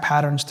fact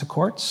patterns to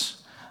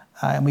courts,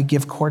 and we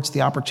give courts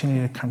the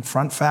opportunity to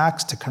confront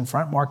facts, to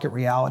confront market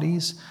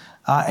realities,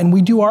 and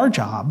we do our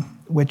job,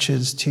 which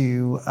is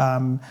to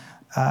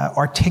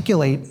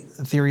articulate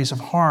theories of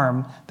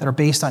harm that are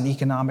based on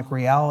economic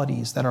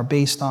realities, that are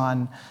based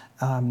on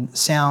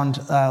sound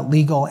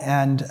legal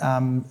and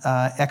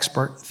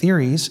expert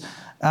theories,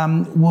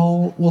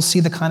 we'll see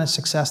the kind of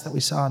success that we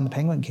saw in the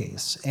Penguin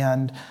case.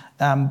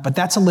 But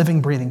that's a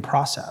living, breathing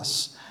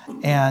process.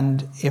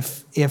 And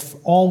if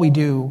all we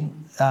do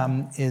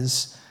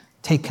is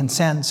take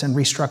consents and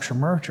restructure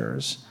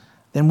mergers,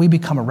 then we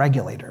become a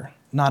regulator,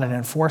 not an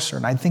enforcer.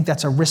 And I think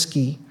that's a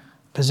risky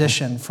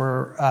position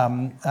for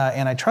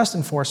antitrust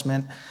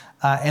enforcement,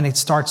 and it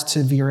starts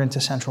to veer into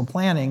central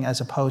planning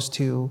as opposed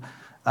to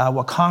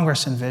what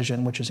Congress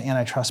envisioned, which is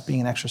antitrust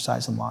being an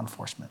exercise in law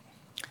enforcement.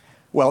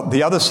 Well,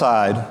 the other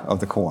side of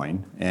the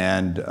coin,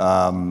 and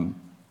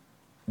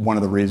one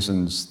of the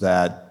reasons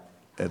that,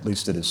 at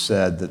least it is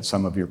said, that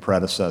some of your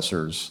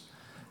predecessors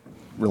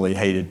really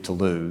hated to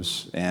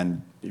lose,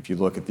 and if you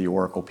look at the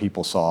Oracle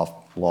PeopleSoft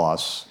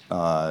loss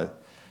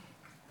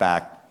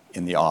back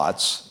in the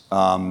aughts,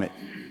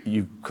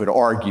 you could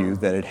argue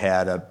that it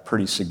had a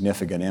pretty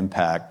significant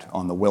impact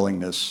on the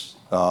willingness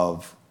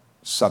of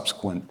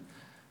subsequent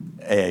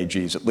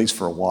AAGs, at least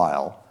for a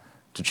while,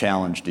 to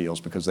challenge deals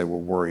because they were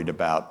worried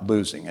about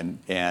losing.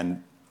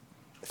 And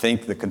I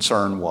think the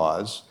concern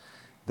was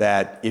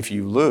that if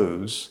you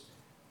lose,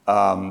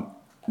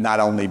 not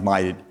only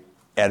might it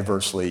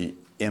adversely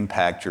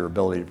impact your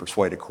ability to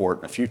persuade a court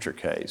in a future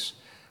case,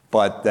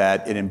 but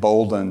that it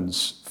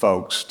emboldens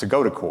folks to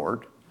go to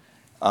court.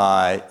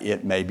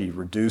 It maybe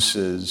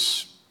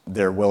reduces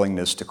their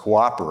willingness to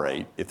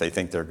cooperate if they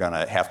think they're going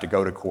to have to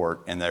go to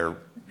court and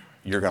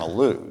you're going to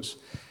lose.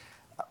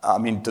 I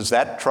mean, does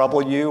that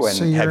trouble you? And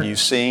so have you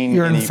seen?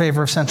 You're in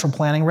favor of central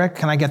planning, Rick?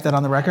 Can I get that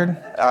on the record?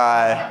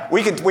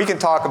 We can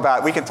talk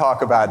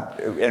about,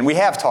 and we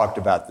have talked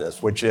about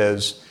this, which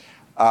is,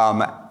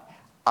 I'm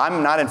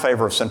not in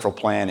favor of central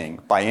planning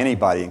by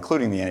anybody,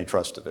 including the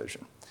Antitrust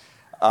Division.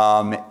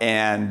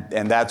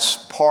 And that's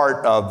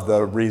part of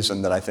the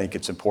reason that I think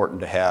it's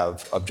important to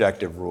have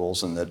objective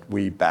rules, and that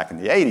we, back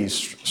in the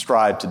 80s,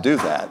 strived to do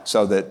that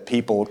so that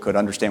people could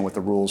understand what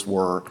the rules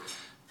were,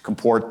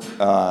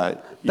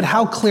 But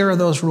how clear are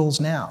those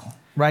rules now,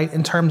 right?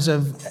 In terms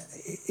of,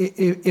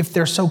 if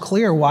they're so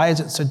clear, why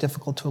is it so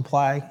difficult to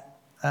apply?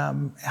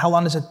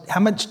 How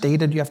much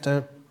data do you have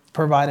to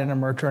provide in a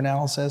merger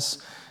analysis?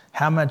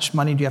 How much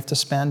money do you have to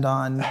spend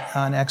on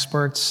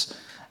experts?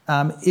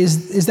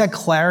 Is that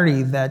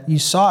clarity that you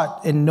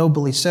sought, and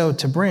nobly so,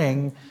 to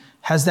bring,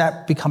 has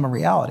that become a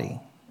reality?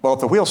 Well, if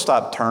the wheel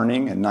stopped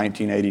turning in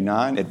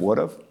 1989, it would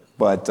have,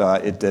 but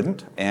it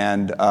didn't.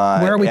 And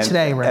where are we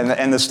today, Rick?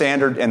 And the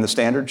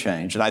standard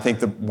changed. And I think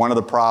one of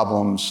the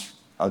problems,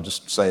 I'll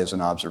just say as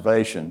an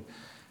observation,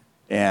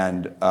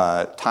 and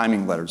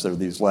timing letters. There are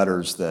these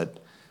letters that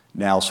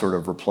now sort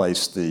of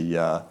replace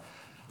the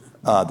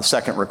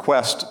second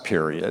request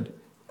period,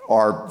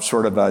 are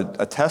sort of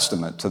a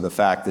testament to the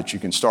fact that you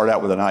can start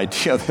out with an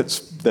idea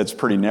that's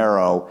pretty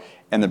narrow,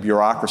 and the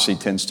bureaucracy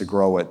tends to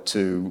grow it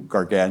to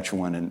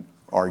gargantuan and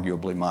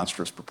arguably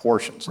monstrous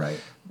proportions, right?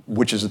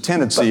 Which is a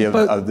tendency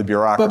of the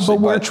bureaucracy.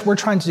 But we're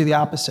trying to do the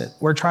opposite.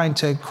 We're trying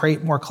to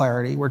create more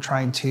clarity. We're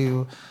trying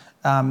to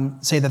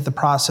say that the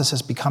process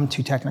has become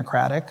too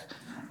technocratic.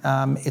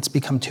 It's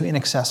become too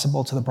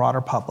inaccessible to the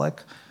broader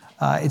public.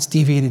 It's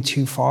deviated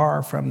too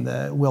far from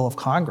the will of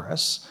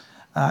Congress.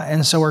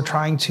 And so we're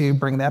trying to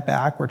bring that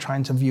back. We're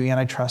trying to view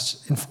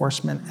antitrust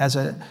enforcement as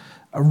a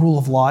rule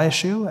of law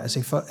issue, as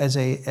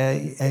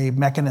a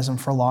mechanism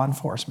for law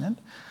enforcement.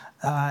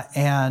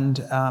 And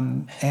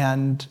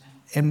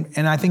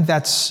And I think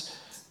that's,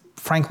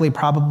 frankly,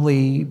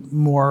 probably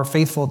more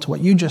faithful to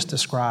what you just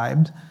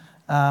described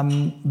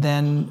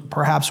than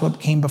perhaps what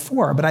came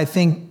before. But I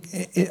think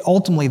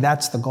ultimately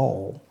that's the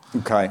goal.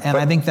 Okay. And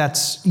I think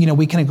that's,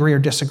 we can agree or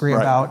disagree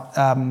Right.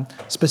 about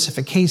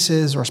specific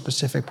cases or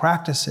specific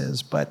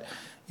practices, but,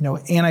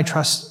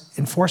 antitrust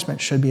enforcement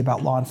should be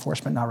about law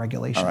enforcement, not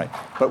regulation. All right.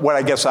 But what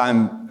I guess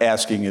I'm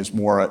asking is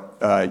more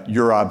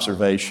your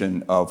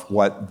observation of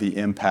what the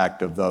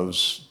impact of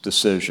those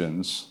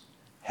decisions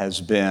has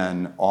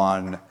been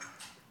on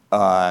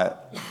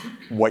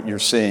what you're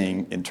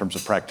seeing in terms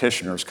of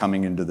practitioners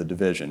coming into the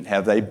division.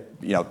 Have they,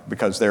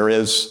 because there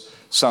is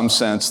some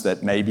sense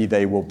that maybe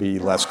they will be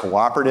less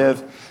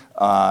cooperative.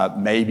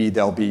 Maybe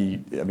there'll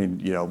be,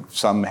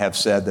 some have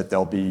said that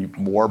there'll be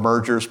more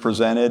mergers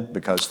presented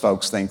because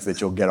folks think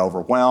that you'll get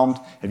overwhelmed.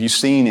 Have you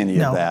seen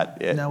any of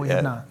that? No, we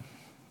have not.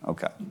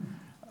 Okay.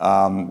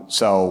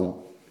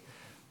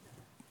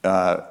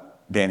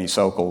 Danny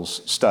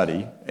Sokol's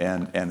study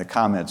and the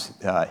comments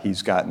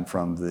he's gotten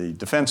from the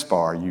defense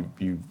bar, you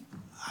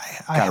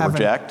kind of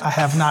reject? I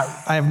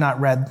have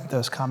not read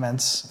those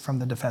comments from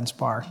the defense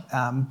bar.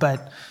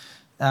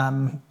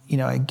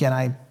 Again,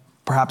 I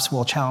perhaps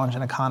will challenge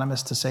an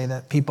economist to say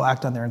that people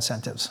act on their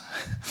incentives.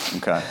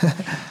 Okay.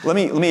 Let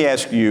me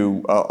ask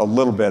you a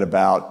little bit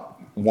about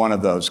one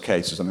of those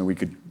cases. I mean, we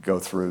could go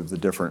through the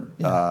different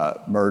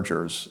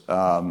mergers.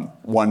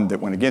 One that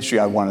went against you,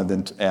 I wanted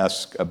then to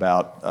ask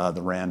about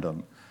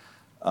the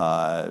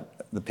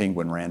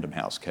Penguin Random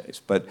House case.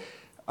 But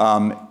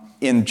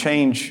in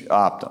Change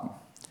Optum,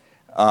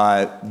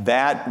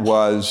 that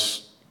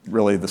was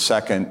really the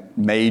second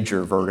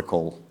major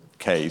vertical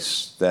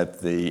case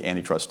that the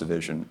antitrust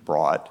division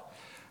brought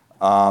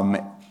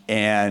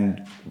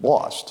and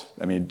lost.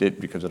 I mean, it did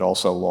because it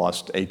also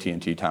lost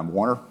AT&T Time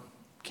Warner.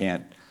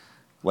 Can't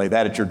lay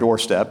that at your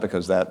doorstep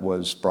because that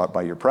was brought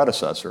by your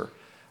predecessor.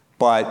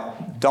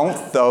 But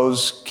don't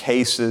those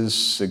cases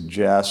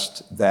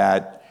suggest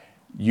that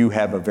you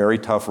have a very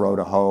tough row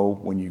to hoe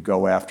when you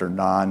go after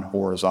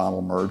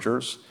non-horizontal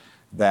mergers,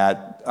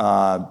 that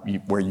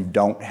where you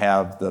don't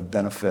have the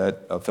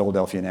benefit of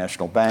Philadelphia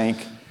National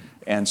Bank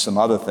and some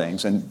other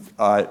things? And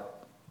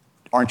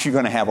aren't you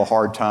going to have a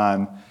hard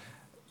time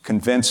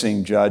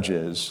convincing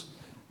judges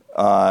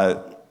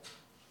of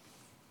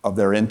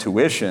their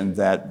intuition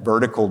that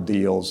vertical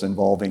deals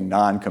involving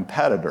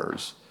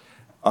non-competitors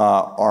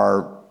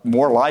are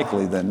more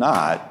likely than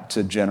not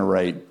to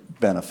generate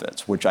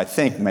benefits, which I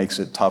think makes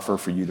it tougher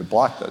for you to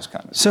block those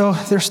kind of deals? So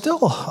there's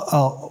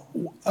still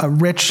a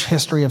rich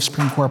history of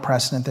Supreme Court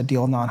precedent that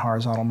deal with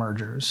non-horizontal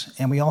mergers.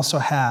 And we also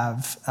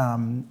have,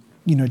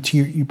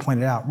 you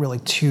pointed out, really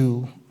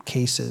two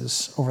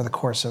cases over the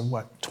course of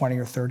 20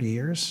 or 30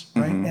 years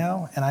right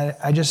now. And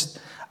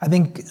I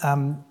think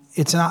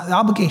the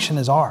obligation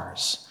is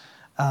ours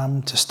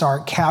to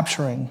start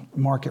capturing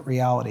market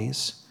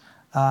realities.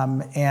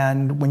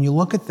 And when you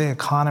look at the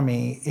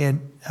economy,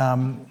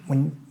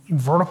 when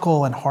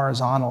vertical and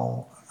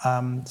horizontal,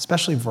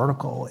 especially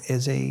vertical,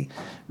 is a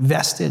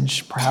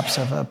vestige perhaps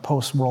of a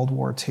post-World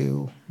War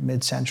II,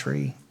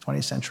 mid-century,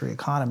 20th century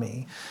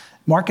economy.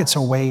 Markets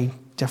are way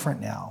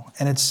different now,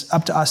 and it's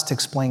up to us to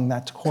explain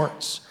that to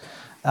courts.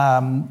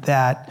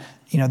 That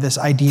this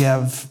idea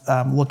of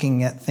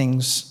looking at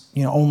things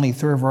only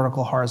through a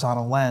vertical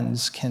horizontal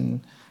lens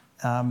can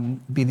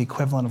be the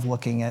equivalent of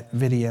looking at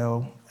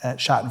video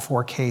shot in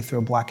 4K through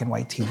a black and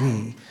white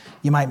TV.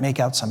 You might make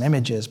out some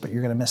images, but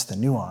you're going to miss the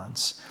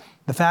nuance.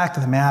 The fact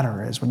of the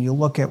matter is, when you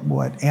look at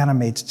what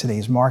animates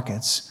today's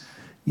markets,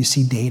 you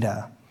see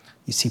data,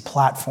 you see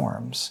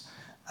platforms,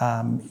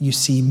 you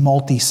see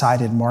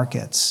multi-sided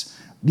markets.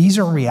 These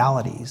are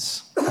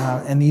realities,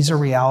 and these are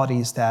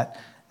realities that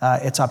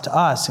it's up to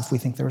us, if we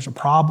think there's a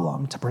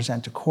problem, to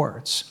present to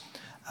courts.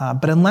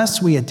 But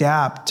unless we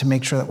adapt to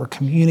make sure that we're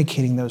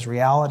communicating those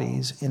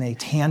realities in a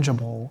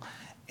tangible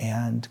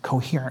and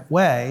coherent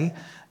way,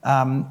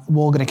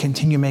 we're going to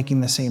continue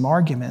making the same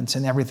arguments,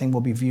 and everything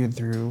will be viewed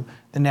through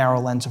the narrow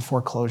lens of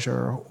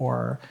foreclosure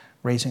or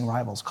raising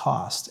rivals'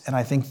 cost. And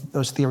I think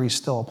those theories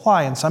still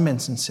apply in some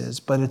instances,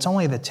 but it's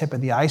only the tip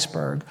of the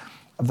iceberg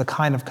of the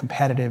kind of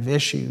competitive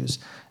issues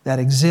that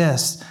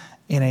exist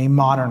in a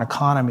modern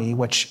economy,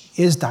 which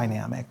is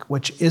dynamic,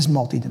 which is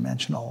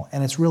multidimensional.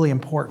 And it's really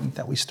important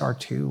that we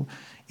start to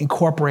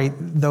incorporate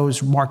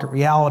those market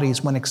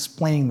realities when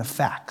explaining the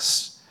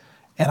facts.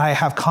 And I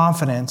have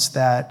confidence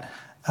that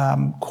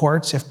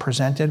courts, if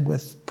presented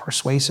with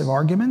persuasive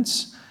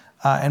arguments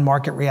and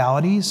market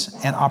realities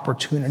and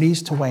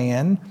opportunities to weigh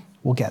in,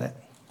 will get it.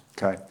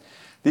 Okay.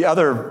 The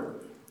other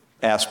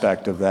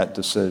aspect of that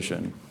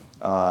decision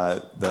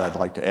that I'd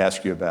like to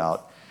ask you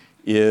about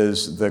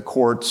is the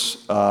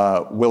court's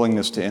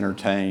willingness to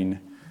entertain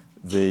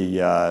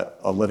the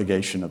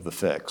litigation of the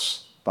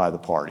fix by the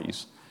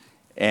parties.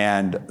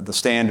 And the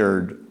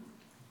standard,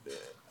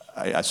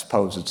 I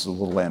suppose it's a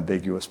little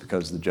ambiguous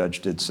because the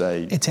judge did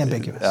say it's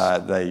ambiguous.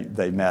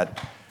 They met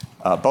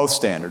both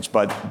standards,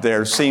 but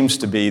there seems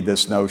to be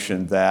this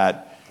notion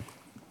that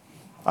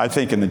I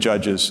think in the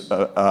judge's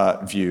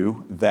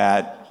view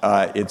that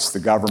it's the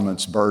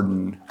government's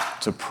burden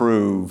to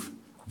prove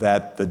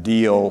that the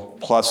deal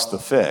plus the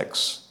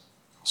fix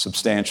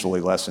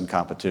substantially lessen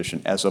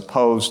competition, as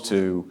opposed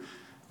to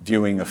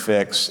viewing a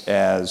fix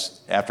as,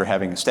 after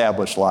having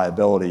established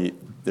liability,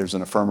 there's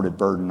an affirmative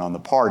burden on the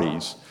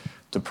parties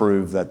to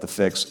prove that the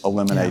fix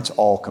eliminates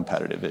all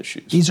competitive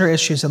issues. These are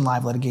issues in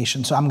live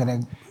litigation, so I'm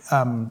going to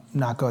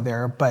not go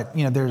there. But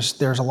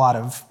there's a lot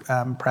of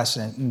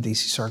precedent in the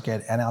D.C.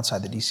 Circuit and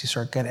outside the D.C.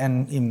 Circuit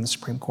and even the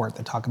Supreme Court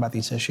that talk about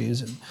these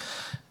issues.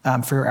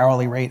 And for your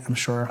hourly rate, I'm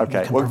sure you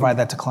can provide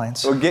that to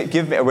clients. Well,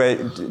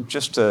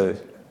 just to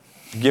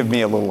give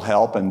me a little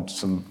help and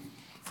some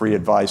free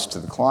advice to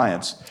the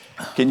clients.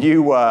 Can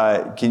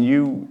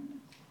you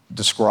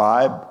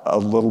describe a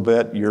little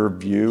bit your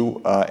view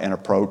and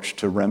approach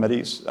to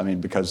remedies? I mean,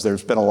 because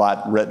there's been a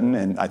lot written,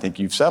 and I think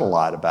you've said a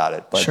lot about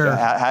it. But sure.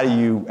 How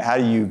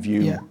do you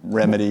view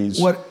remedies?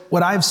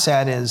 What I've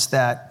said is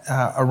that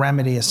a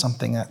remedy is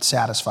something that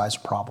satisfies a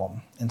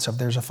problem, and so if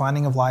there's a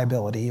finding of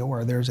liability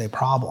or there's a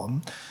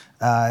problem,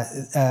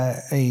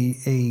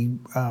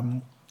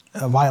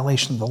 a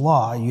violation of the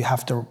law, you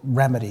have to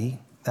remedy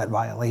that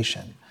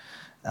violation.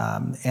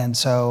 And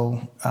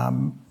so,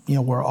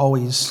 we're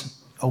always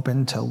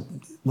open to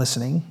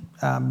listening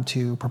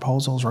to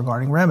proposals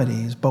regarding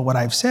remedies. But what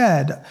I've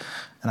said,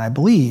 and I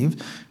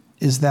believe,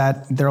 is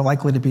that they're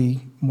likely to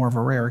be more of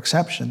a rare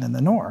exception than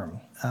the norm.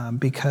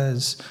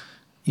 Because,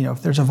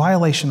 if there's a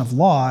violation of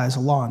law as a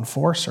law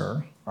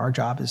enforcer, our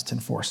job is to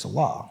enforce the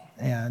law.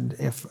 And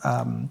if,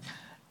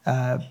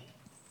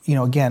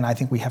 again, I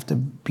think we have to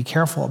be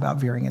careful about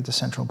veering into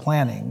central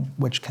planning,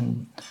 which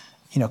can,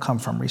 come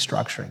from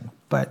restructuring.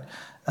 But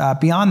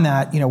beyond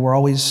that, we'll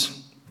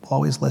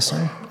always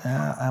listen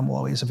and we'll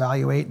always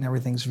evaluate, and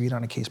everything's viewed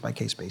on a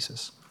case-by-case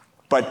basis.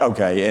 But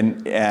okay,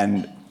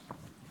 and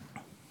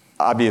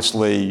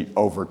obviously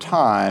over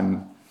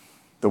time,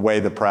 the way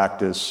the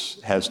practice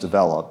has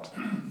developed,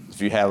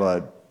 if you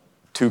have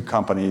two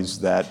companies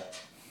that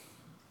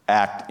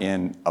act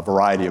in a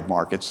variety of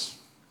markets,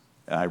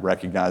 and I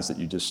recognize that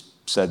you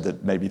just said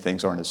that maybe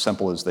things aren't as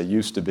simple as they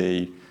used to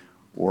be,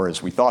 or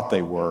as we thought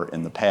they were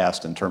in the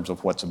past in terms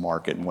of what's a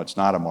market and what's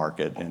not a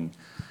market, and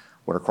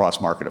what are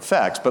cross-market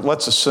effects. But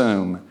let's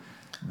assume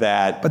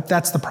that. But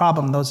that's the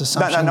problem. Those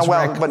assumptions.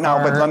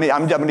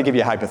 I'm going to give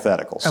you a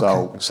hypothetical.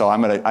 Okay. So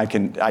I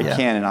can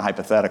in a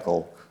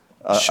hypothetical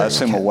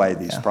assume away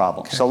these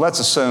problems. Okay. So let's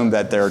assume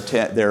that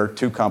there are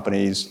two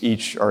companies,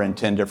 each are in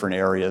 10 different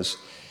areas,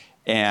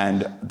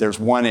 and there's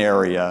one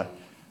area,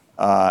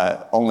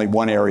 only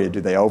one area do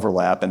they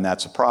overlap, and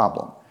that's a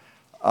problem.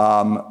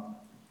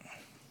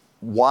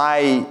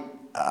 Why?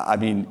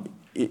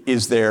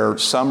 Is there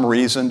some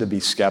reason to be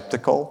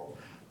skeptical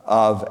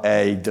of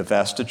a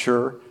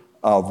divestiture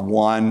of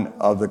one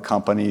of the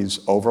company's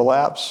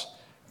overlaps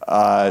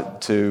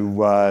to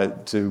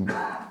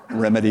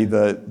remedy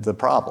the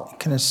problem? I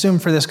can assume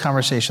for this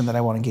conversation that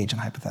I won't engage in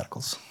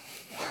hypotheticals.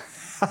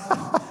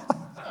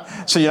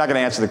 So you're not going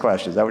to answer the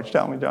question. Is that what you're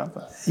telling me,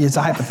 Jonathan? It's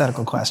a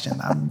hypothetical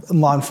question. I'm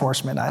law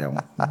enforcement. I don't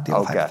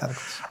deal with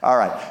hypotheticals. All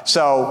right.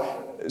 So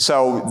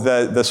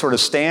the sort of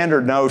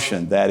standard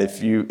notion that if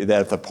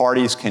the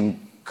parties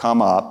can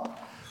come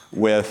up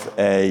with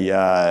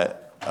a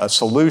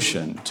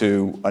solution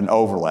to an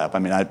overlap.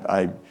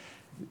 I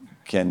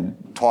can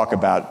talk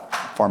about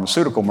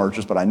pharmaceutical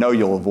mergers, but I know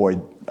you'll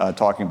avoid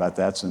talking about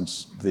that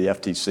since the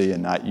FTC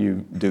and not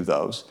you do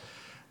those.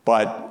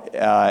 But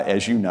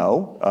as you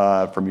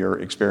know from your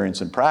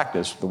experience in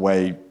practice, the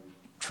way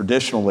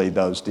traditionally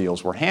those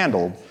deals were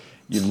handled,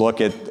 you'd look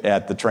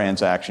at the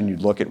transaction,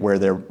 you'd look at where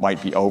there might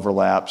be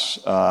overlaps,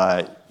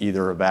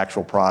 either of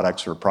actual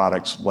products or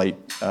products late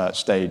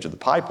stage of the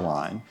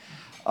pipeline.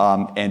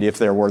 And if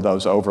there were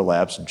those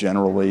overlaps,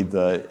 generally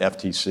the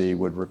FTC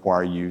would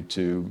require you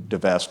to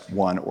divest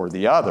one or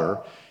the other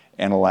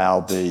and allow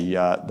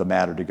the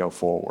matter to go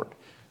forward.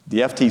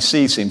 The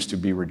FTC seems to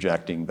be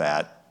rejecting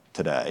that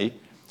today.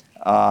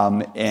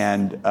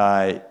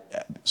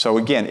 So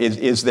again,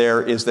 is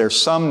there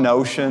some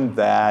notion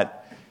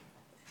that,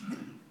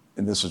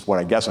 and this is what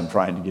I guess I'm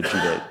trying to get you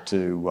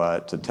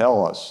to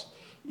tell us,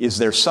 is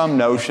there some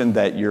notion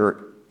that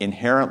you're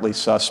inherently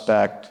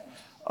suspect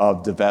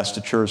of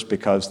divestitures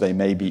because they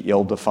may be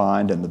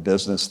ill-defined and the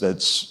business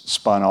that's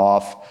spun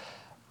off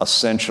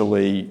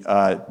essentially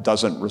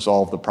doesn't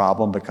resolve the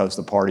problem because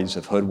the parties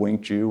have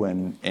hoodwinked you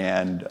and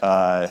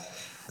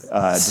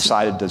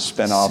decided to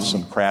spin off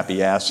some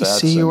crappy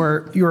assets? See, you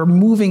were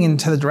moving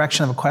into the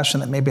direction of a question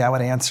that maybe I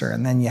would answer,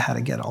 and then you had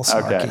to get all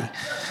snarky.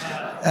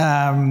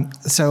 Okay.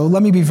 So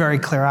let me be very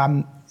clear.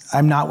 I'm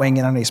not weighing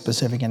in on a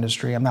specific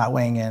industry. I'm not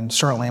weighing in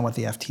certainly on what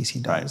the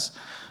FTC does. Right.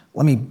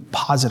 Let me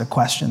posit a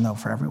question, though,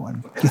 for everyone.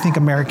 Do you think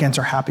Americans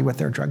are happy with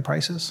their drug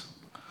prices?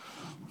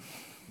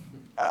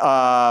 But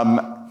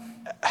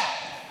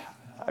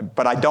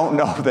I don't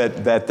know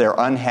that their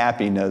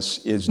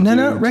unhappiness is due to...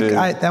 No, Rick,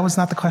 that was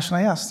not the question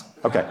I asked.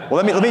 Okay.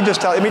 Well, let me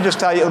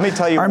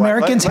tell you. Are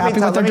Americans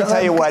happy with their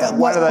drug prices?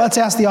 Let's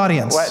ask the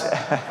audience.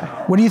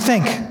 What do you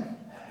think?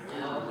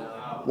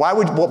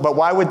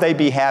 Why would they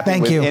be happy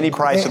Thank with you. any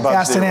price above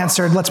Asked zero? and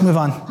answered. Let's move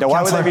on. Now,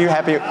 why would Counselor? they be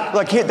happy?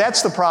 Look,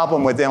 that's the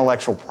problem with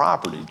intellectual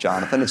property,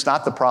 Jonathan. It's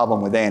not the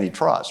problem with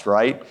antitrust,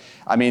 right?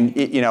 I mean,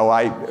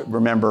 I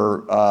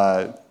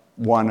remember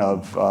one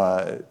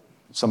of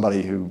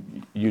somebody who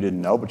you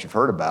didn't know, but you've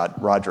heard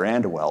about, Roger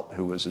Anderwelt,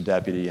 who was a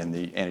deputy in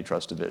the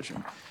antitrust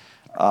division.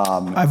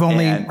 I've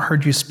only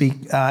heard you speak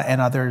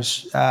and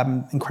others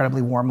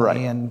incredibly warmly Right.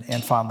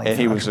 and fondly. And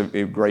he was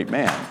a great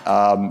man.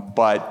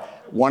 But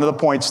one of the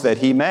points that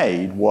he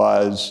made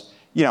was,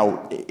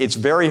 it's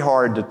very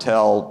hard to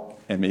tell,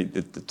 I mean,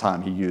 at the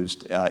time he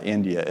used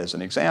India as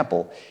an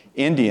example,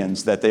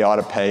 Indians that they ought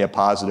to pay a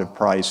positive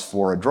price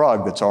for a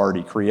drug that's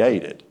already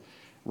created,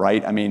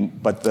 right? I mean,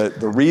 but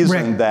the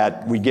reason Rick.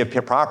 that we give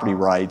property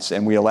rights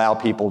and we allow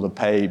people to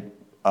pay,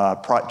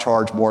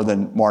 charge more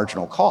than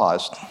marginal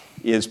cost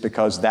is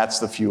because that's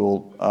the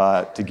fuel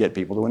to get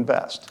people to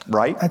invest,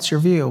 right? That's your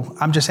view.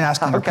 I'm just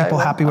asking, are people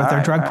happy with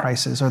their drug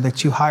prices? Are they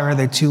too high or are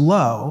they too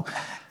low?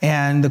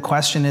 And the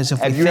question is,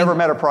 Have you ever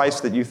met a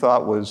price that you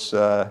thought was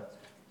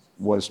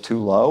too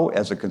low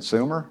as a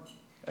consumer?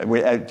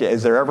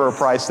 Is there ever a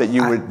price that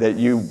you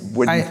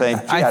wouldn't think,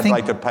 I'd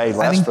like to pay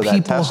less for that Tesla? I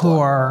think people who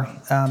are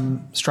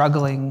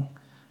struggling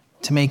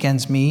to make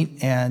ends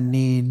meet and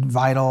need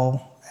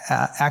vital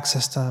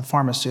access to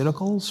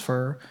pharmaceuticals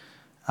for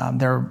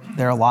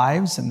their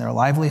lives and their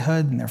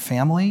livelihood and their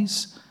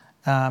families.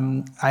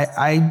 And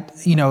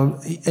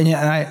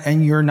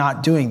you're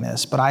not doing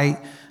this, but I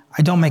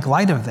don't make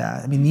light of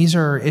that. I mean, these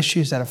are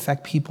issues that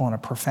affect people in a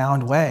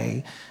profound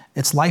way.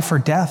 It's life or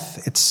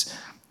death.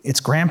 It's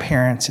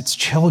grandparents, it's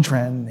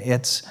children,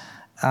 it's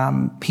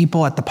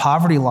people at the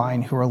poverty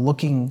line who are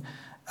looking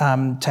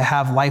to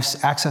have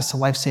access to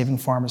life-saving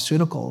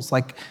pharmaceuticals.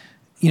 Like,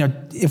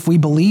 if we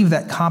believe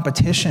that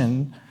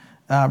competition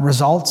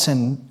results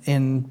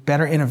in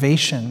better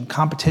innovation,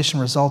 competition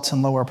results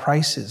in lower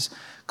prices,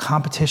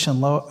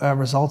 competition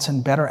results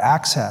in better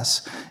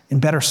access, in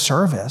better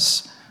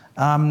service,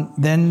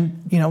 then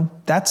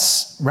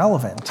that's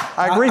relevant.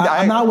 I agree.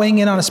 I'm not weighing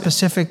in on a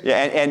specific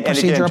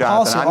procedure or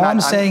policy. All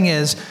I'm saying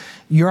is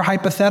you're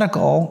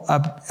hypothetical.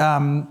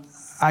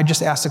 I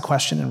just asked a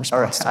question in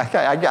response to it.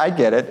 I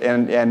get it,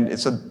 and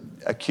it's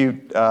a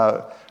cute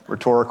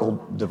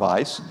rhetorical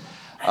device.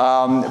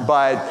 But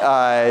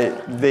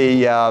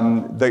the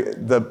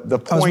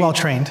point. I was well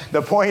trained.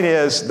 The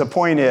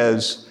point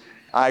is,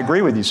 I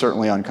agree with you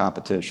certainly on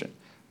competition,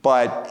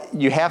 but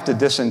you have to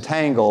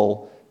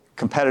disentangle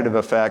competitive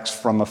effects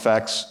from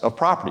effects of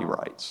property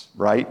rights,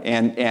 right?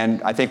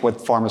 And I think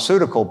with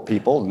pharmaceutical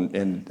people,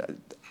 and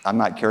I'm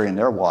not carrying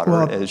their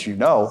water, as you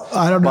know.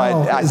 I don't know.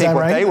 But I think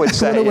what they would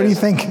say what do you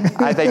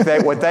think? I think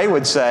what they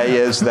would say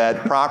is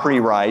that property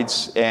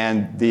rights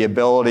and the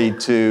ability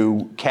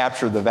to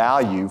capture the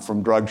value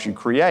from drugs you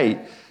create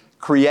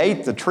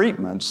the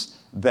treatments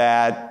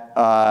that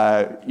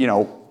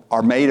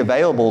are made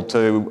available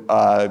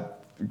to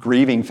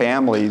grieving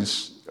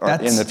families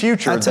in the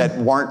future that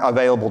weren't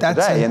available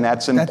today, and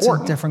that's important.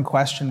 That's a different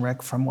question,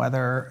 Rick, from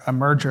whether a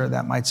merger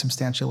that might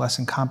substantially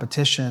lessen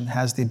competition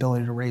has the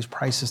ability to raise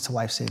prices to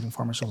life-saving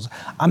pharmaceuticals.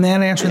 I'm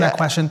not answering that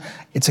question.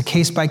 It's a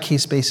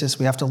case-by-case basis.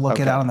 We have to look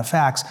it out on the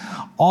facts.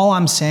 All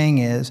I'm saying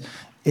is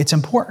it's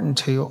important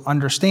to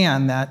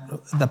understand that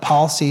the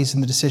policies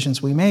and the decisions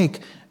we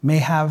make may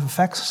have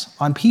effects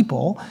on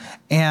people,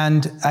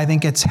 and I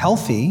think it's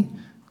healthy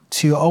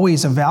to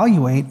always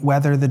evaluate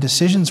whether the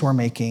decisions we're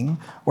making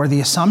or the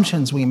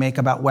assumptions we make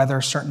about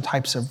whether certain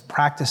types of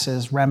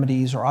practices,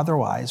 remedies, or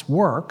otherwise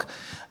work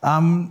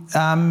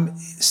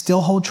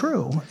still hold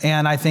true.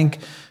 And I think,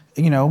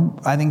 when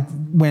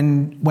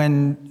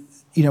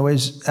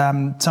as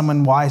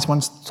someone wise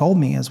once told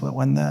me, is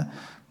when the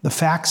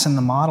facts and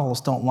the models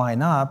don't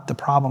line up, the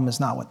problem is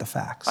not with the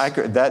facts. I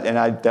agree that, and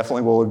I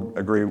definitely will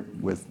agree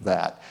with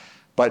that.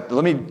 But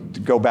let me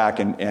go back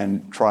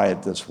and try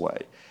it this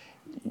way.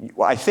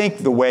 I think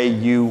the way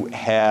you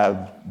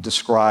have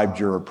described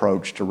your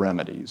approach to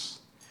remedies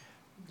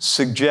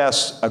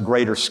suggests a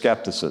greater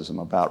skepticism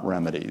about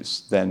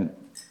remedies than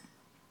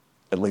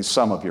at least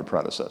some of your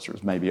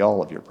predecessors, maybe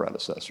all of your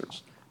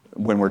predecessors.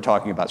 When we're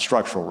talking about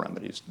structural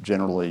remedies,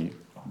 generally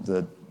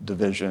the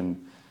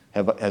division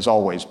has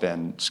always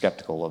been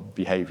skeptical of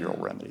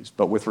behavioral remedies.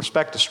 But with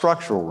respect to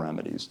structural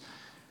remedies,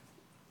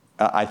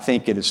 I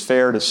think it is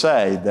fair to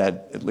say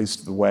that, at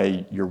least the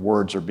way your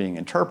words are being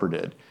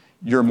interpreted,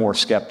 you're more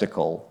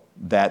skeptical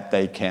that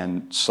they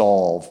can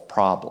solve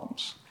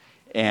problems.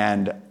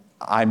 And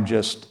I'm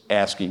just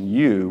asking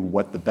you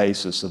what the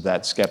basis of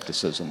that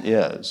skepticism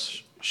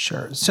is.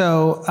 Sure.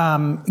 So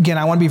again,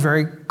 I want to be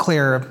very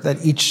clear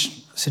that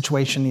each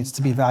situation needs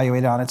to be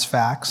evaluated on its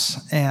facts,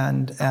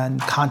 and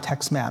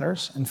context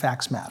matters and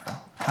facts matter.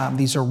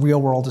 These are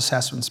real world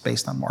assessments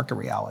based on market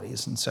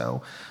realities. And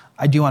so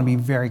I do want to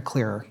be very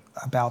clear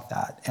about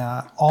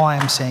that. All I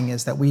am saying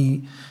is that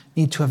we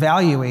need to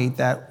evaluate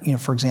that,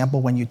 for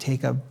example, when you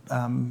take a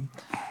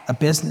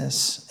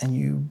business and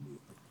you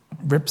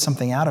rip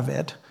something out of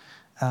it,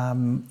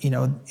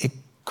 it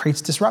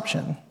creates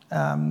disruption.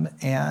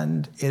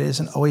 And it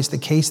isn't always the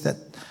case that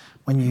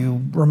when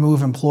you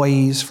remove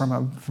employees from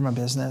a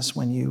business,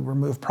 when you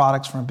remove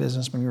products from a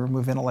business, when you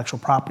remove intellectual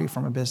property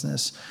from a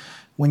business,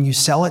 when you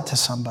sell it to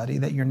somebody,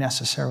 that you're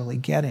necessarily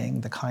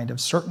getting the kind of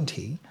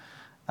certainty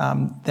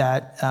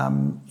that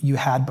you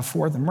had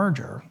before the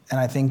merger. And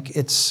I think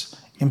it's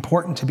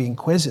important to be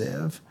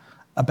inquisitive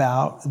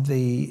about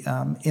the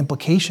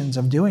implications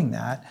of doing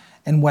that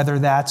and whether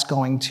that's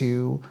going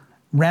to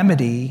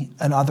remedy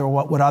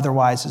what would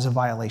otherwise is a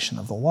violation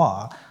of the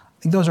law.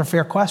 I think those are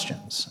fair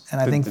questions,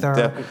 and I think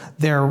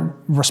they're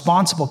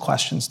responsible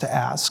questions to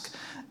ask.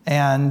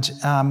 And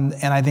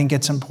I think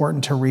it's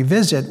important to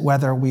revisit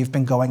whether we've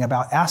been going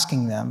about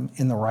asking them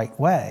in the right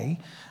way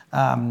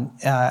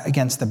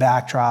against the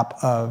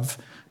backdrop of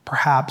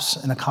perhaps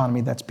an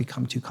economy that's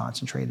become too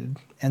concentrated.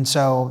 And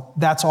so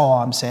that's all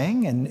I'm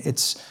saying, and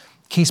it's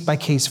case by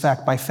case,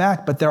 fact by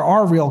fact, but there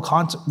are real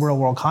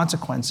world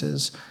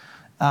consequences,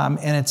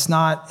 and it's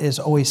not as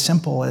always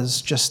simple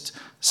as just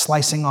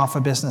slicing off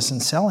a business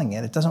and selling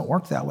it. It doesn't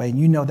work that way, and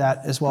you know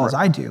that as well as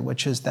I do,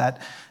 which is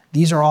that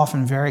these are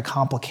often very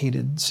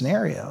complicated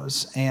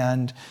scenarios,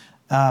 and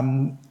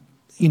and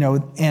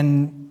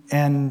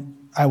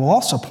I will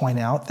also point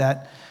out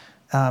that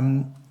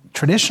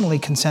traditionally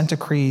consent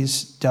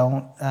decrees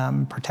don't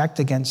protect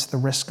against the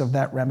risk of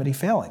that remedy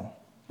failing.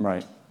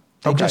 Right.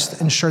 They just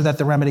ensure that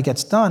the remedy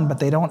gets done, but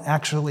they don't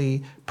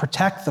actually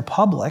protect the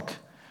public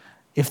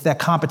if that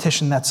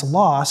competition that's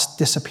lost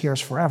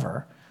disappears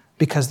forever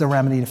because the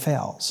remedy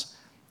fails.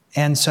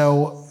 And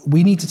so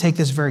we need to take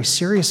this very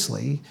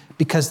seriously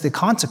because the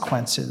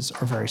consequences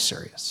are very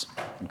serious.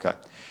 Okay.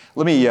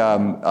 Let me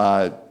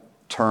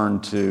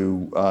turn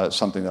to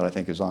something that I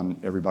think is on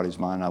everybody's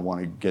mind I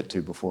want to get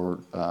to before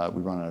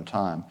we run out of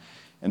time,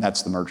 and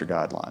that's the merger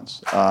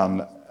guidelines.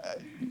 What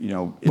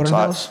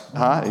are those?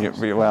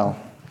 Well,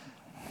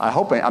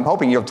 I'm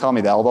hoping you'll tell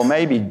me that, although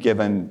maybe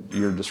given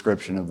your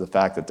description of the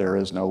fact that there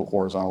is no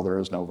horizontal, there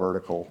is no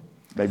vertical,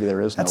 maybe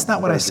there is no. That's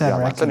not what I said,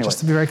 Rick, anyway, just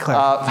to be very clear.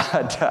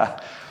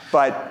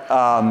 But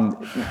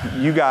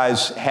you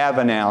guys have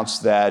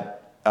announced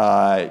that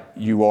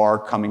you are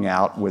coming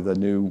out with a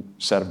new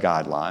set of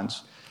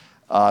guidelines.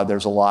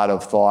 There's a lot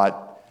of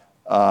thought,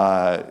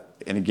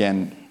 and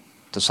again,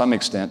 to some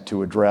extent,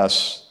 to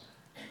address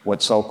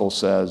what Sokol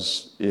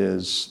says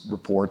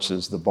reports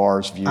is the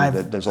bar's view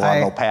that there's a lot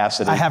of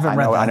opacity. I haven't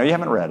read that. I know you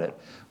haven't read it,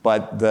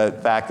 but the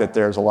fact that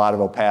there's a lot of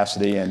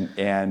opacity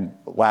and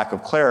lack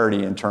of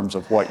clarity in terms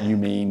of what you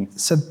mean.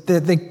 So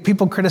the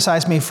people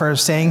criticize me for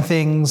saying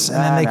things, and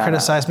then they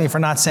criticize me for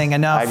not saying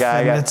enough.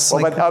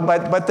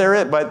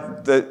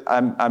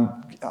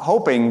 I'm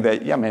hoping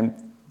that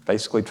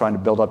basically trying to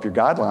build up your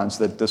guidelines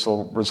that this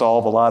will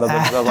resolve a lot of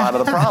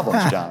the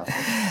problems, Jonathan.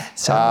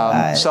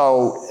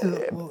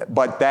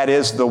 But that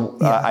is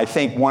I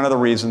think one of the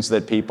reasons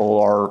that people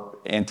are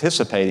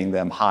anticipating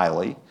them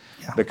highly,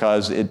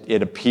 because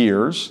it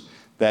appears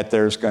that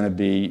there's going to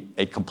be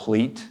a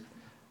complete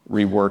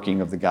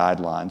reworking of the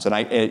guidelines.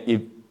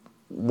 And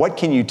what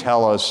can you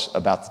tell us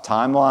about the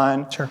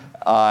timeline? Sure.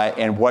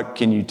 And what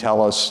can you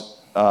tell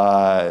us,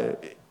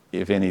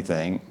 if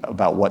anything,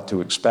 about what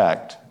to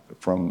expect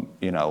from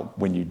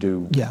when you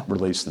do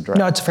release the draft?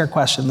 No, it's a fair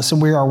question.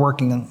 Listen, we are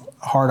working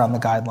hard on the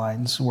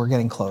guidelines. We're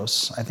getting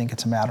close. I think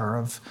it's a matter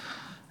of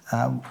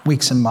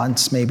weeks and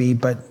months, maybe,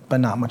 but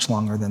not much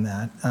longer than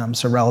that.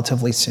 So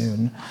relatively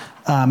soon.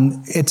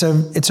 It's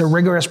a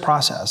rigorous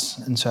process,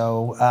 and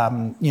so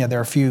there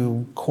are a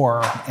few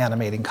core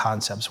animating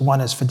concepts.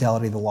 One is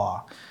fidelity of the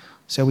law.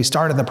 So we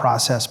started the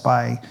process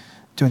by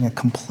doing a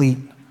complete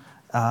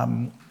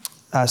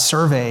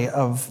survey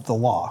of the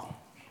law,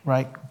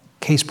 right?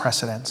 Case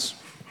precedents,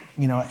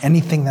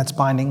 anything that's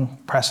binding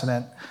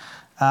precedent,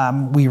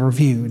 we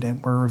reviewed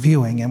and we're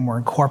reviewing and we're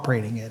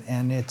incorporating it,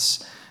 and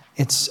it's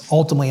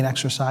ultimately an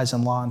exercise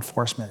in law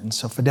enforcement. And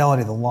so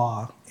fidelity of the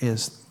law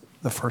is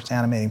the first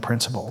animating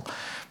principle.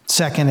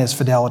 Second is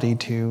fidelity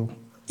to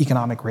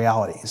economic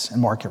realities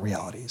and market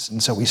realities.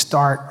 And so we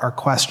start our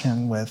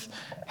question with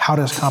how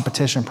does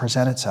competition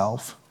present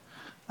itself,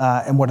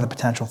 and what are the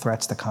potential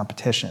threats to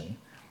competition?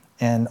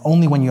 And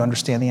only when you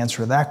understand the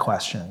answer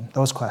to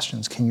those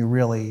questions, can you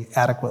really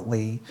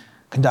adequately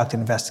conduct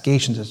an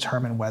investigation to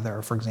determine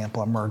whether, for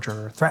example, a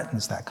merger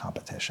threatens that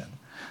competition.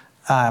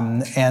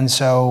 And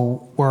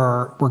so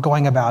we're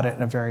going about it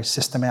in a very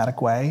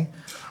systematic way.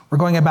 We're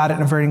going about it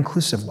in a very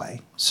inclusive way.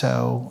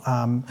 So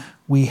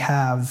we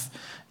have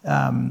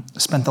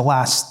spent the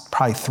last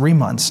probably 3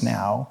 months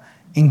now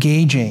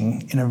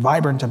engaging in a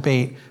vibrant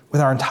debate with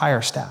our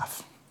entire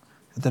staff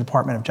at the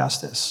Department of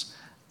Justice.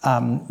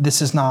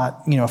 This is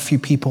not a few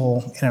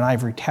people in an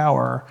ivory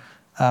tower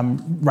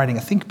writing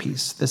a think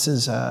piece. This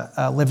is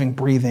a living,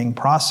 breathing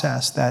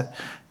process that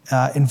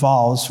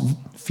involves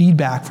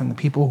feedback from the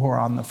people who are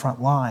on the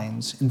front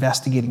lines,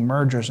 investigating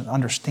mergers and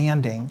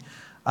understanding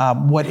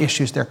what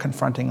issues they're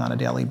confronting on a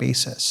daily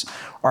basis.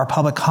 Our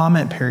public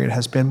comment period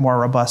has been more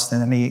robust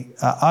than any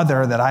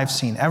other that I've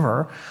seen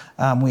ever.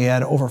 We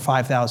had over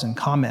 5,000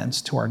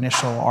 comments to our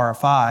initial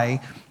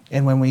RFI,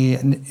 and when we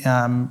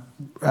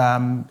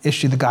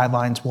issue the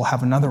guidelines, we'll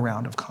have another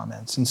round of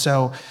comments. And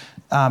so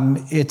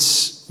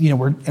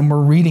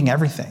we're reading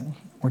everything.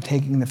 We're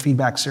taking the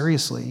feedback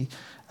seriously,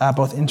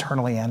 both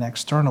internally and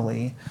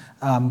externally.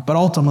 But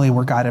ultimately,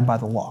 we're guided by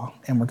the law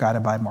and we're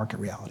guided by market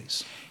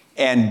realities.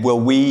 And will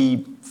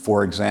we,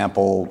 for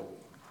example,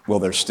 will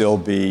there still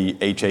be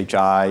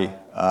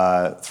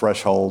HHI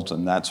thresholds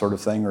and that sort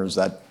of thing, or is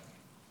that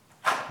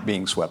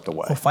being swept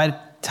away? Well, if I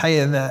tell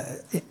you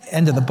the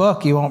end of the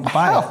book, you won't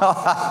buy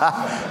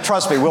it.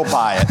 Trust me, we'll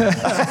buy it.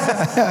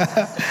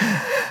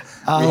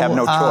 We have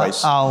no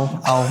choice.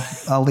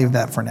 I'll leave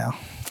that for now.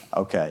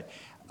 Okay.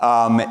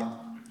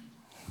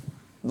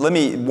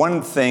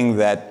 One thing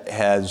that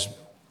has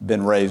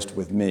been raised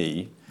with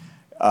me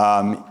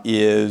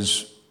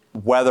is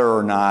whether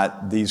or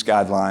not these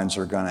guidelines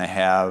are going to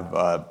have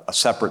a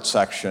separate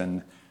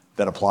section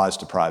that applies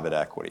to private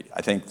equity.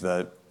 I think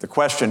the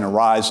question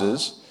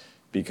arises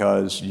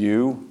because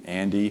you,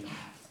 Andy,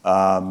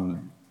 the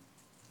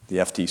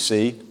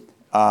FTC,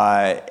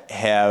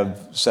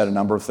 have said a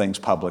number of things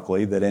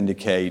publicly that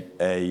indicate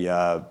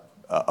a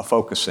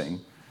focusing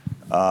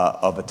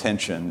of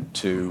attention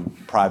to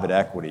private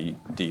equity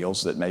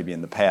deals that maybe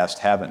in the past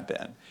haven't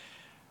been.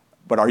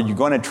 But are you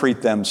going to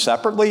treat them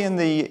separately in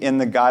the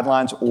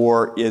guidelines,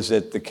 or is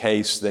it the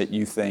case that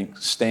you think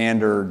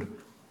standard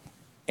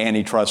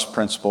antitrust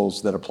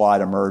principles that apply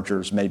to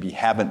mergers maybe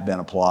haven't been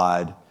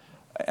applied,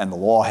 and the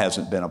law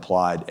hasn't been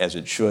applied as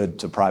it should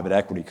to private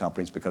equity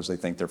companies because they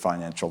think they're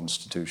financial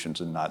institutions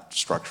and not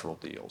structural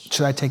deals?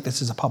 Should I take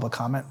this as a public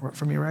comment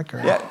from you, Rick? Or?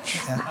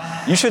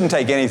 Yeah. You shouldn't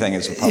take anything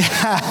as a public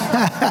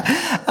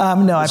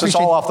comment. No, it's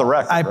all off the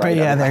record, right?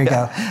 Yeah, there you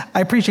go. I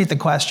appreciate the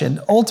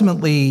question.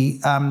 Ultimately,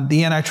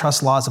 the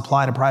antitrust laws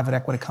apply to private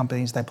equity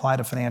companies. They apply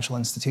to financial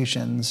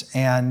institutions.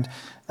 And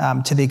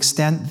to the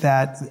extent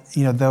that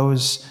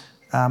those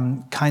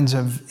kinds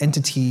of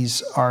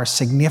entities are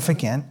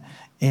significant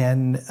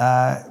in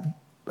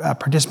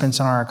participants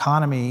in our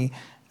economy,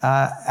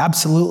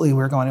 absolutely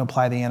we're going to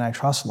apply the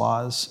antitrust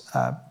laws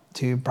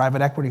to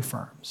private equity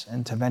firms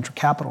and to venture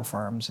capital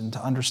firms, and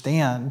to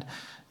understand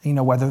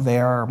whether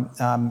they are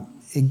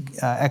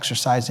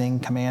exercising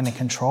command and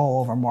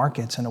control over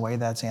markets in a way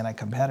that's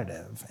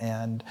anti-competitive.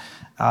 And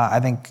I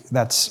think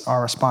that's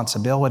our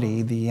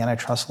responsibility. The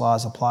antitrust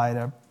laws apply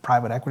to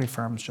private equity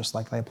firms just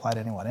like they apply to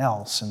anyone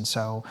else. And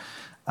so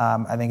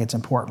I think it's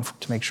important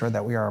to make sure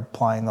that we are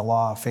applying the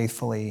law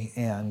faithfully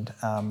and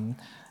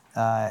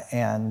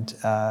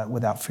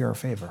without fear or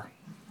favor.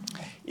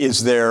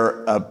 Is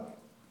there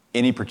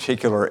any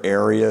particular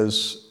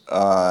areas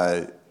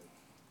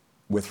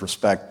with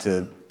respect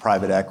to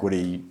private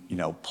equity,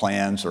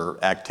 plans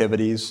or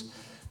activities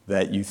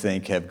that you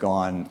think have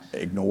gone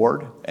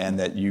ignored and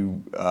that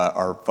you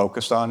are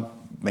focused on?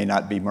 May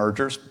not be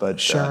mergers, but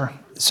sure.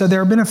 So there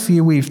have been a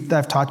few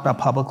I've talked about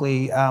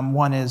publicly.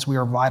 One is we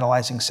are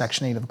vitalizing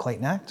Section 8 of the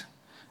Clayton Act,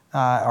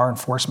 our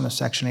enforcement of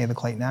Section 8 of the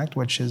Clayton Act,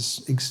 which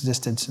has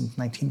existed since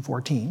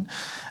 1914,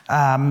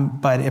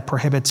 but it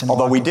prohibits.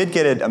 Although we did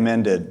get it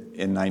amended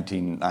in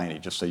 1990,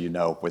 just so you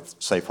know, with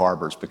safe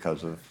harbors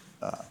because of.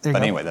 But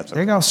anyway, that's okay.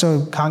 There you go.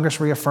 So Congress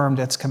reaffirmed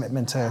its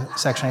commitment to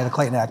Section 8 of the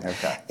Clayton Act,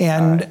 okay.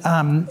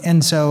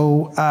 And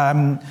so.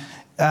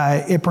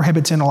 It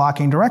prohibits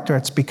interlocking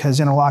directorates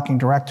because interlocking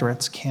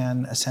directorates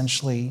can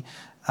essentially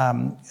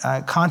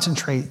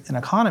concentrate an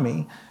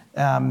economy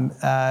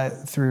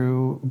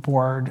through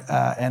board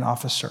and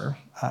officer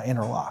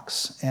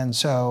interlocks. And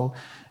so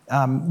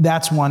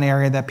that's one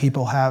area that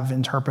people have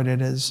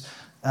interpreted as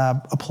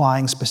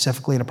applying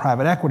specifically to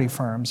private equity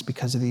firms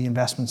because of the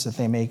investments that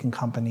they make in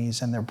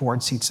companies and their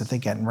board seats that they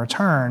get in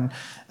return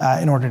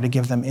in order to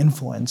give them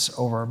influence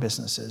over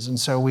businesses. And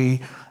so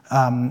we've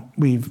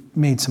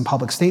made some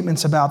public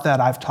statements about that.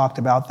 I've talked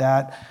about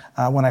that.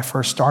 When I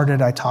first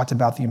started, I talked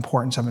about the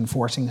importance of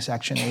enforcing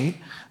Section 8,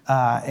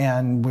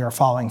 and we are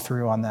following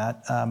through on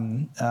that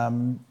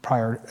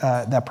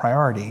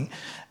priority.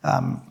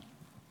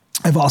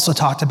 I've also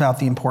talked about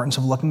the importance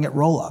of looking at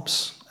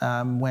roll-ups.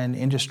 When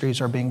industries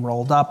are being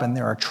rolled up and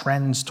there are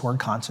trends toward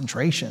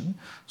concentration,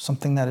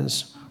 something that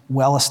is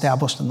well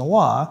established in the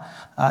law,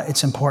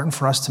 it's important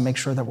for us to make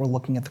sure that we're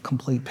looking at the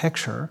complete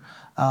picture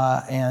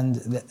and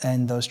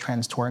those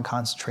trends toward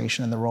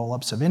concentration and the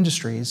roll-ups of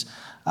industries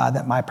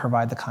that might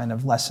provide the kind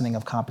of lessening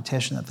of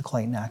competition that the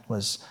Clayton Act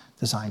was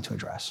designed to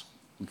address.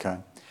 Okay.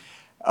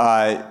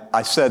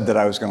 I said that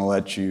I was going to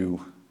let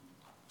you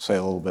say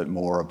a little bit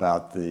more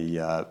about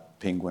the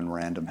Penguin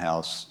Random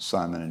House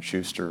Simon &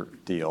 Schuster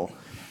deal.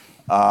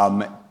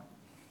 And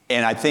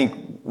I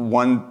think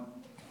one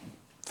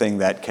thing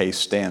that case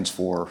stands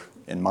for,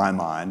 in my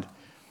mind,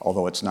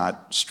 although it's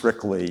not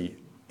strictly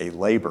a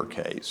labor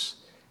case,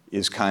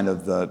 is kind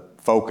of the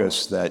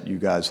focus that you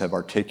guys have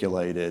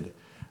articulated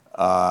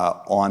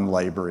on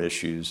labor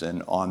issues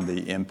and on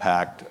the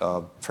impact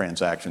of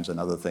transactions and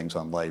other things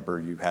on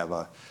labor. You have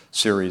a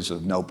series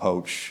of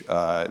no-poach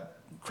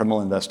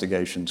criminal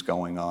investigations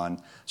going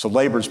on. So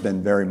labor's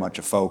been very much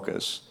a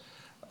focus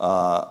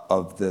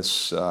of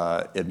this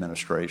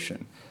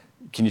administration.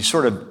 Can you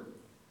sort of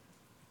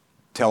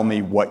tell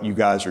me what you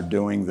guys are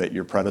doing that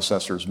your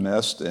predecessors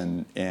missed,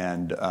 and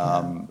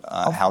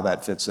how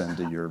that fits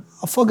into your.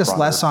 I'll focus broader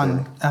less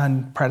theory.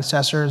 on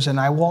predecessors, and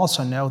I will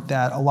also note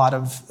that a lot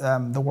of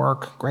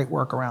great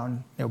work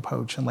around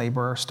poach and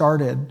labor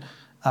started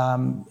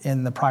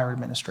in the prior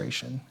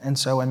administration, and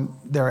so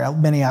there are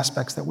many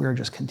aspects that we're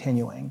just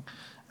continuing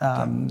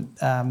that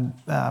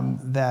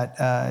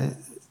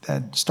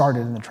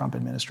started in the Trump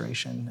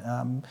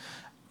administration.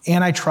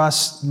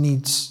 Antitrust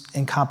needs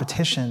in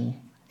competition.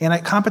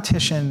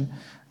 Competition,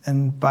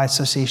 and by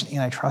association,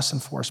 antitrust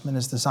enforcement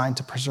is designed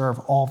to preserve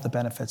all of the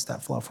benefits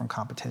that flow from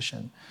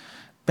competition.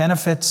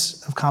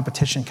 Benefits of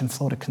competition can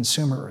flow to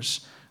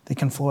consumers, they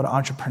can flow to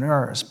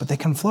entrepreneurs, but they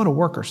can flow to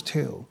workers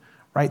too,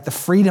 right? The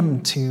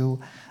freedom to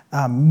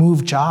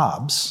move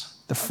jobs,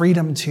 the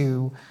freedom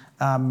to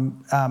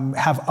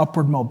have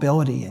upward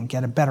mobility and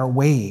get a better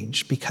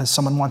wage because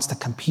someone wants to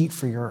compete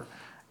for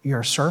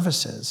your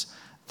services.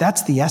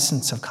 That's the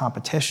essence of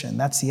competition.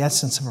 That's the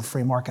essence of a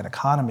free market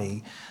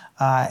economy.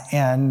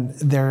 And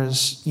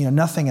there's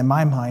nothing in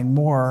my mind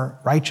more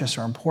righteous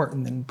or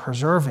important than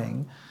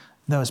preserving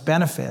those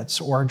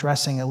benefits or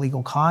addressing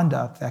illegal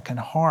conduct that can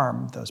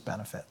harm those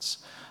benefits.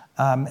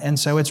 And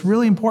so it's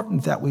really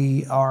important that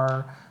we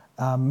are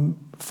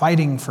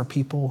fighting for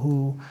people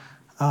who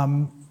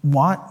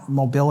want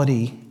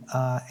mobility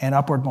and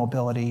upward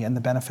mobility and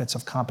the benefits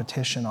of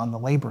competition on the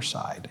labor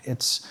side.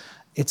 It's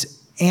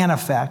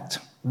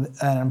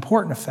an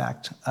important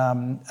effect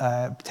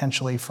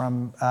potentially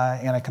from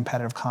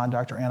anti-competitive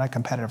conduct or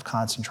anti-competitive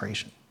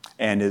concentration.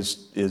 And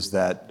is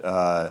that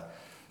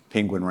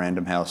Penguin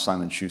Random House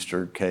Simon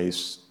Schuster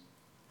case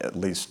at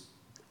least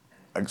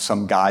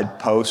some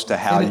guidepost to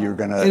how you're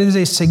going to? It is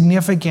a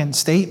significant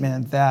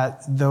statement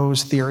that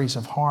those theories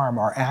of harm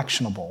are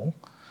actionable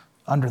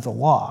under the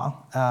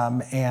law,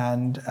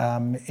 and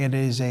it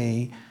is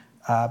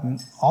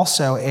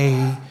also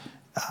a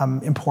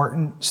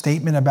important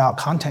statement about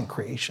content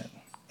creation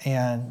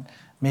and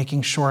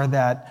making sure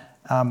that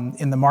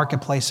in the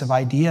marketplace of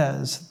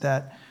ideas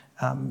that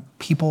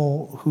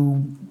people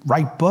who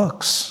write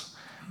books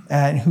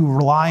and who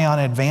rely on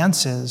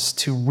advances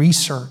to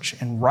research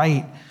and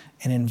write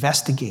and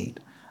investigate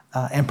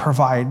and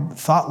provide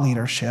thought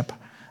leadership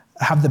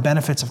have the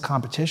benefits of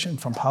competition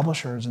from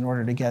publishers in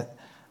order to get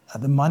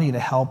the money to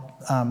help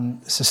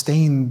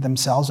sustain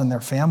themselves and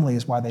their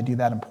families while they do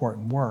that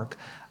important work.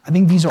 I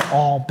think these are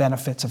all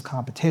benefits of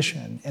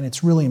competition, and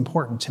it's really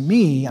important to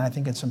me, and I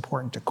think it's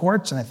important to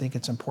courts, and I think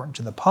it's important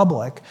to the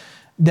public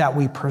that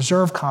we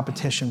preserve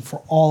competition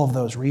for all of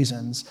those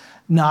reasons,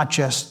 not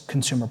just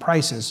consumer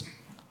prices.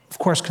 Of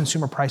course,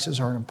 consumer prices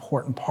are an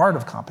important part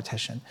of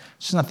competition.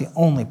 It's just not the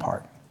only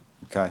part.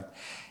 Okay.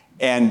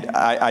 And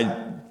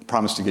I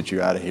promised to get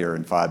you out of here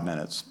in 5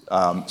 minutes.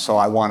 So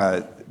I want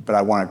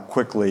to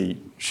quickly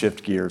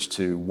shift gears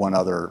to one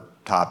other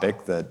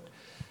topic that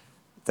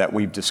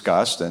we've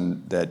discussed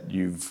and that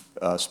you've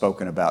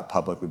spoken about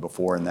publicly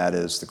before, and that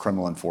is the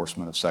criminal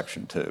enforcement of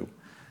Section 2.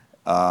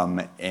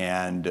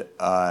 And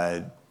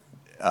I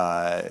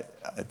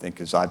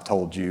think, as I've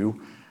told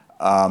you,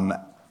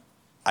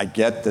 I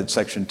get that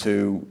Section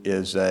 2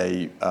 is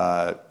a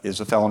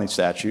felony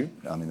statute.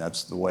 I mean,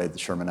 that's the way the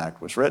Sherman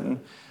Act was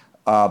written.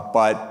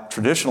 But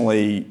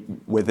traditionally,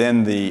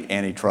 within the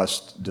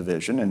antitrust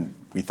division, and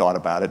we thought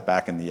about it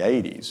back in the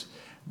 80s,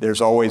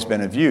 there's always been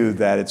a view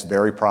that it's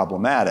very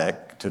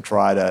problematic to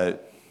try to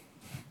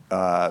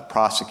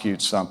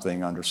prosecute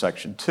something under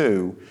Section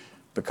 2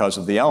 because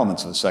of the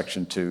elements of a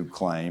Section 2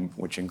 claim,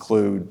 which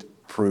include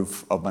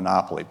proof of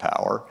monopoly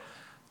power,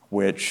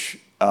 which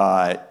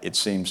it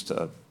seems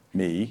to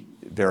me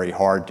very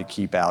hard to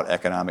keep out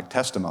economic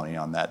testimony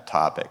on that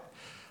topic.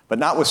 But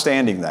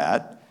notwithstanding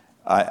that,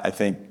 I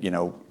think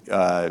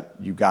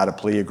you got a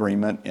plea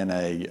agreement in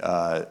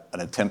an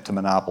attempt to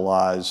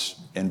monopolize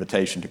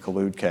invitation to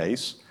collude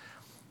case.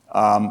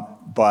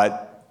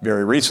 But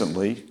very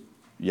recently,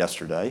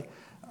 yesterday,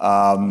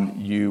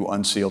 you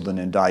unsealed an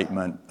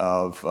indictment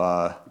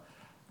of,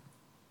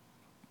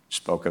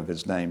 spoke of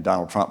his name,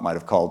 Donald Trump might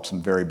have called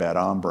some very bad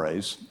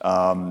hombres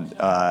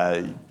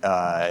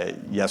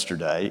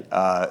yesterday,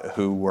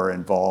 who were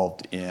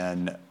involved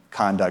in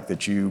conduct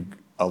that you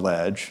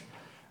allege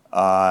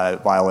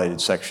violated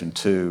Section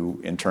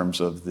 2 in terms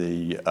of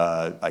the,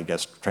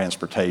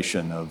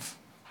 transportation of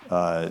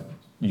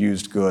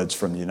used goods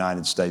from the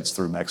United States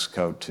through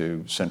Mexico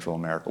to Central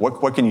America.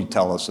 What can you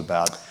tell us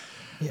about?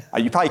 Yeah.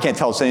 You probably can't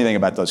tell us anything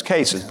about those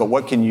cases, but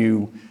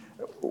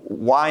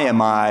why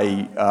am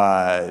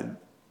I,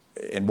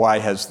 and why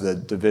has the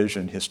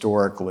division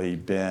historically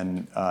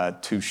been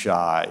too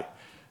shy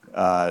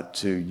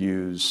to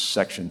use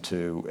Section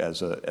 2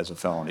 as a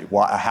felony?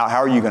 How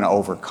are you going to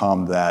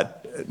overcome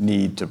that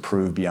need to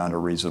prove beyond a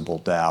reasonable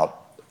doubt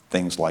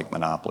things like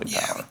monopoly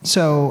power? Yeah.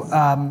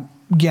 So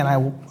again,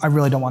 I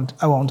really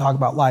I won't talk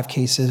about live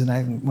cases, and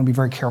I want to be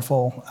very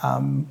careful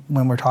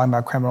when we're talking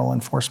about criminal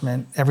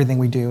enforcement. Everything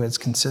we do is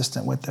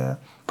consistent with the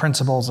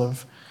principles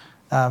of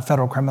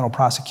federal criminal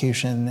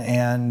prosecution,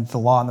 and the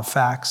law and the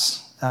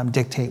facts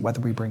dictate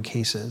whether we bring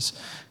cases.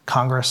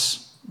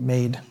 Congress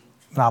made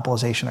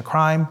monopolization a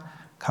crime.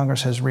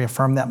 Congress has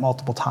reaffirmed that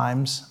multiple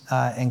times,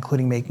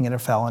 including making it a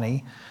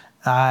felony.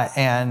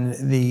 And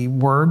the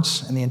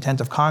words and the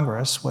intent of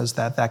Congress was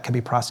that that could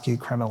be prosecuted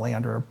criminally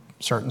under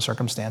certain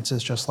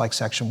circumstances, just like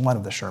Section 1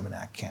 of the Sherman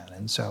Act can.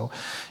 And so,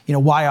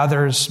 why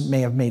others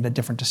may have made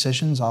different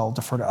decisions, I'll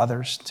defer to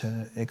others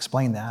to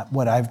explain that.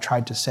 What I've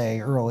tried to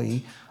say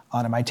early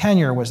on in my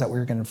tenure was that we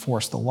were going to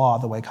enforce the law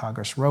the way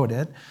Congress wrote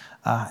it,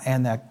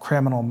 and that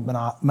criminal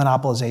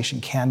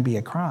monopolization can be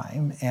a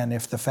crime. And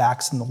if the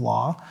facts in the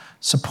law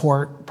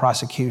support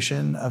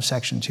prosecution of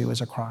Section 2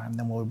 as a crime,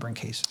 then we'll bring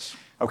cases.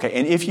 Okay,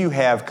 and if you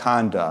have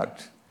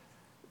conduct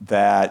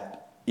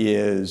that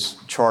is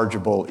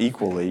chargeable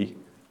equally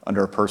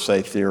under a per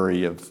se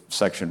theory of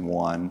Section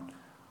 1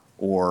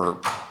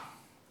 or,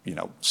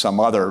 some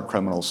other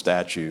criminal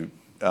statute,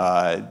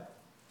 and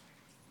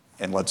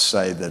let's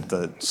say that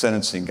the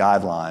sentencing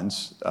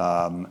guidelines,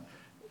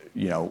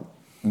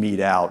 mete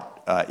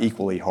out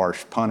equally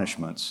harsh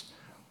punishments,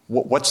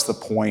 what's the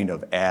point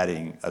of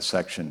adding a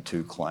Section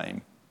 2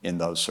 claim in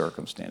those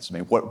circumstances? I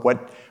mean,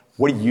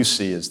 what do you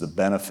see as the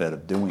benefit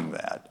of doing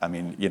that? I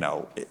mean,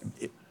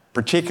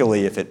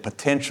 particularly if it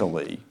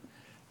potentially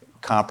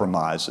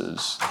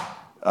compromises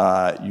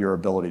your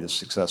ability to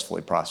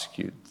successfully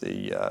prosecute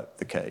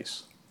the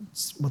case.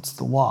 What's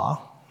the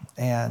law?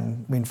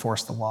 And we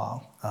enforce the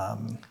law.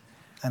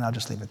 And I'll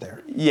just leave it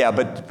there. Yeah,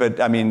 but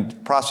I mean,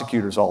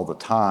 prosecutors all the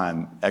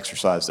time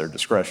exercise their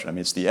discretion. I mean,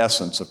 it's the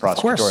essence of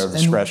prosecutorial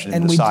discretion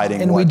in deciding what to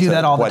charge. And we do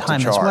that all the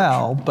time as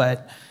well.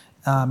 But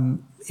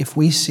if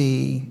we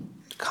see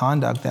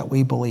conduct that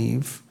we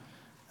believe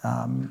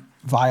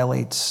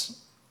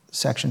violates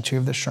Section 2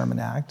 of the Sherman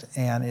Act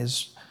and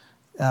is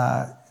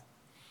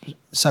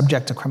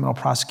subject to criminal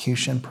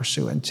prosecution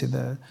pursuant to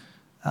the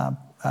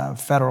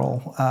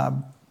federal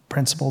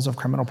principles of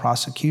criminal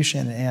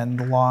prosecution and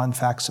the law in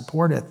fact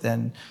support it,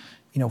 then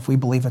if we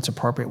believe it's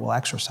appropriate, we'll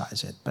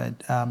exercise it. But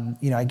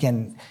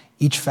again,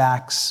 each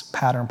facts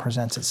pattern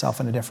presents itself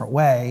in a different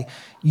way.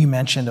 You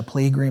mentioned a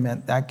plea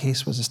agreement. That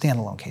case was a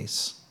standalone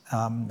case.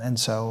 And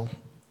so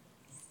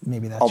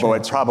maybe that's although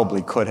it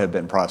probably could have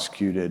been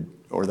prosecuted,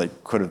 or they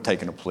could have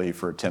taken a plea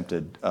for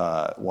attempted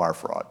wire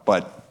fraud.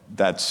 But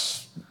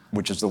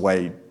which is the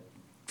way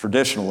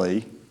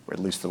traditionally, or at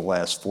least for the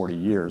last 40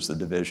 years, the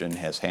division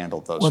has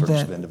handled those sorts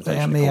of invitations.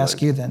 Let me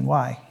ask you then,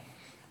 why?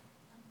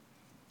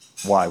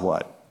 Why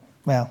what?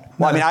 Well,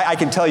 I mean, I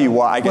can tell you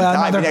why.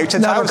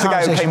 Since I was the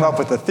guy who came up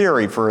with the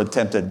theory for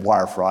attempted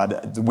wire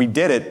fraud, we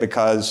did it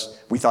because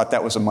we thought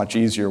that was a much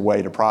easier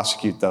way to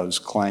prosecute those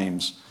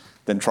claims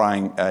than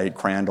trying a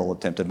Crandall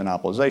attempted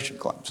monopolization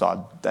claim.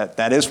 So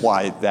that is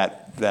why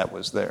that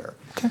was there.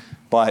 Okay.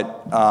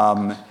 But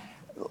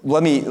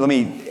let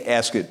me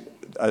ask it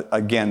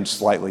again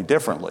slightly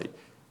differently.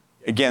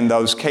 Again,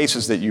 those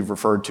cases that you've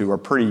referred to are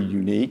pretty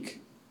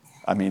unique.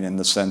 I mean, in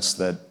the sense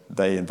that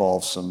they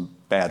involve some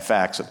bad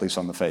facts, at least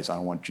on the face. I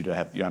don't want you to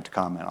have to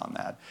comment on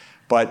that.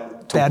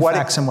 But bad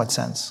facts in what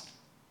sense?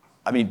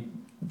 I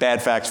mean,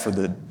 bad facts for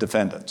the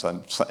defendants,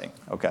 I'm saying.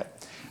 Okay.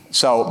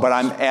 So, but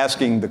I'm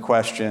asking the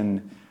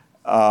question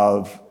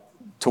of,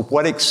 to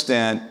what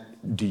extent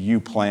do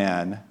you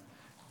plan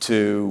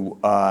to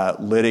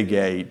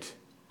litigate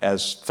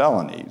as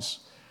felonies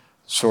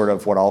sort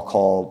of what I'll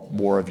call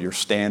more of your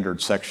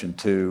standard Section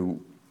 2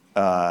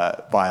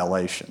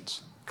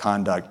 violations?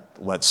 Conduct,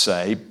 let's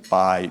say,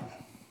 by,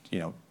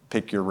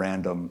 pick your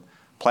random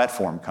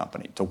platform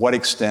company. To what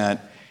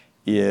extent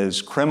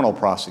is criminal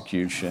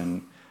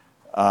prosecution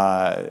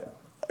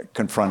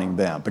confronting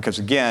them? Because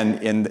again,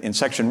 in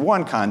Section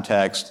 1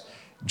 context,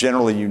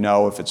 generally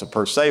if it's a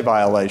per se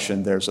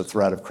violation, there's a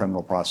threat of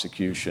criminal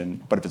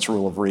prosecution. But if it's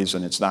rule of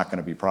reason, it's not going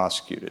to be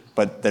prosecuted.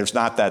 But there's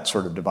not that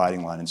sort of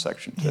dividing line in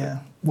Section 2. Yeah,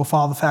 we'll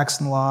follow the facts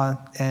in the law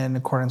in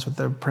accordance with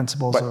the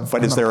principles of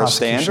But is there a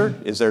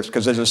standard?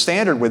 Because there's a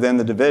standard within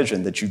the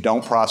division that you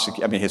don't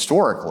prosecute, I mean,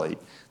 historically,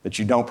 that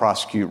you don't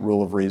prosecute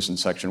rule of reason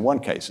Section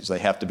 1 cases. They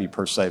have to be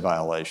per se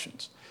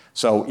violations.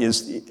 So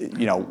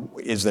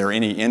is there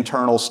any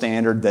internal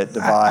standard that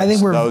divides I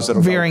think we're those that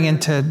are veering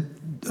into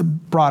a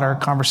broader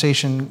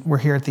conversation. We're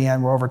here at the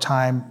end. We're over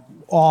time.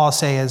 All I'll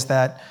say is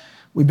that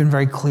we've been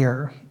very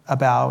clear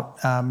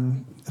about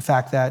the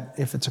fact that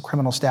if it's a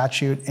criminal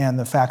statute and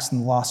the facts in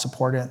the law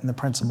support it and the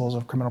principles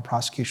of criminal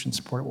prosecution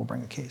support it, we'll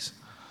bring a case.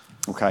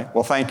 Okay.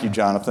 Well, thank you,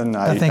 Jonathan.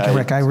 Thank you,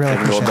 Rick. I really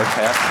appreciate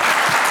it.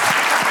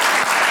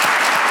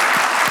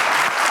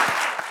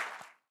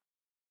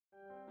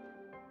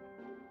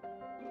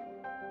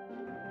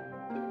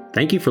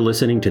 Thank you for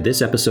listening to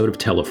this episode of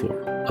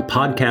Teleform, a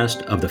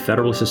podcast of the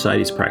Federalist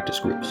Society's practice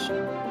groups.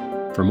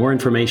 For more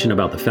information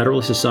about the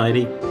Federalist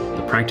Society,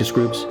 the practice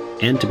groups,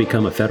 and to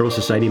become a Federalist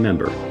Society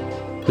member,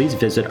 please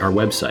visit our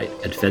website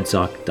at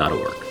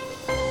fedsoc.org.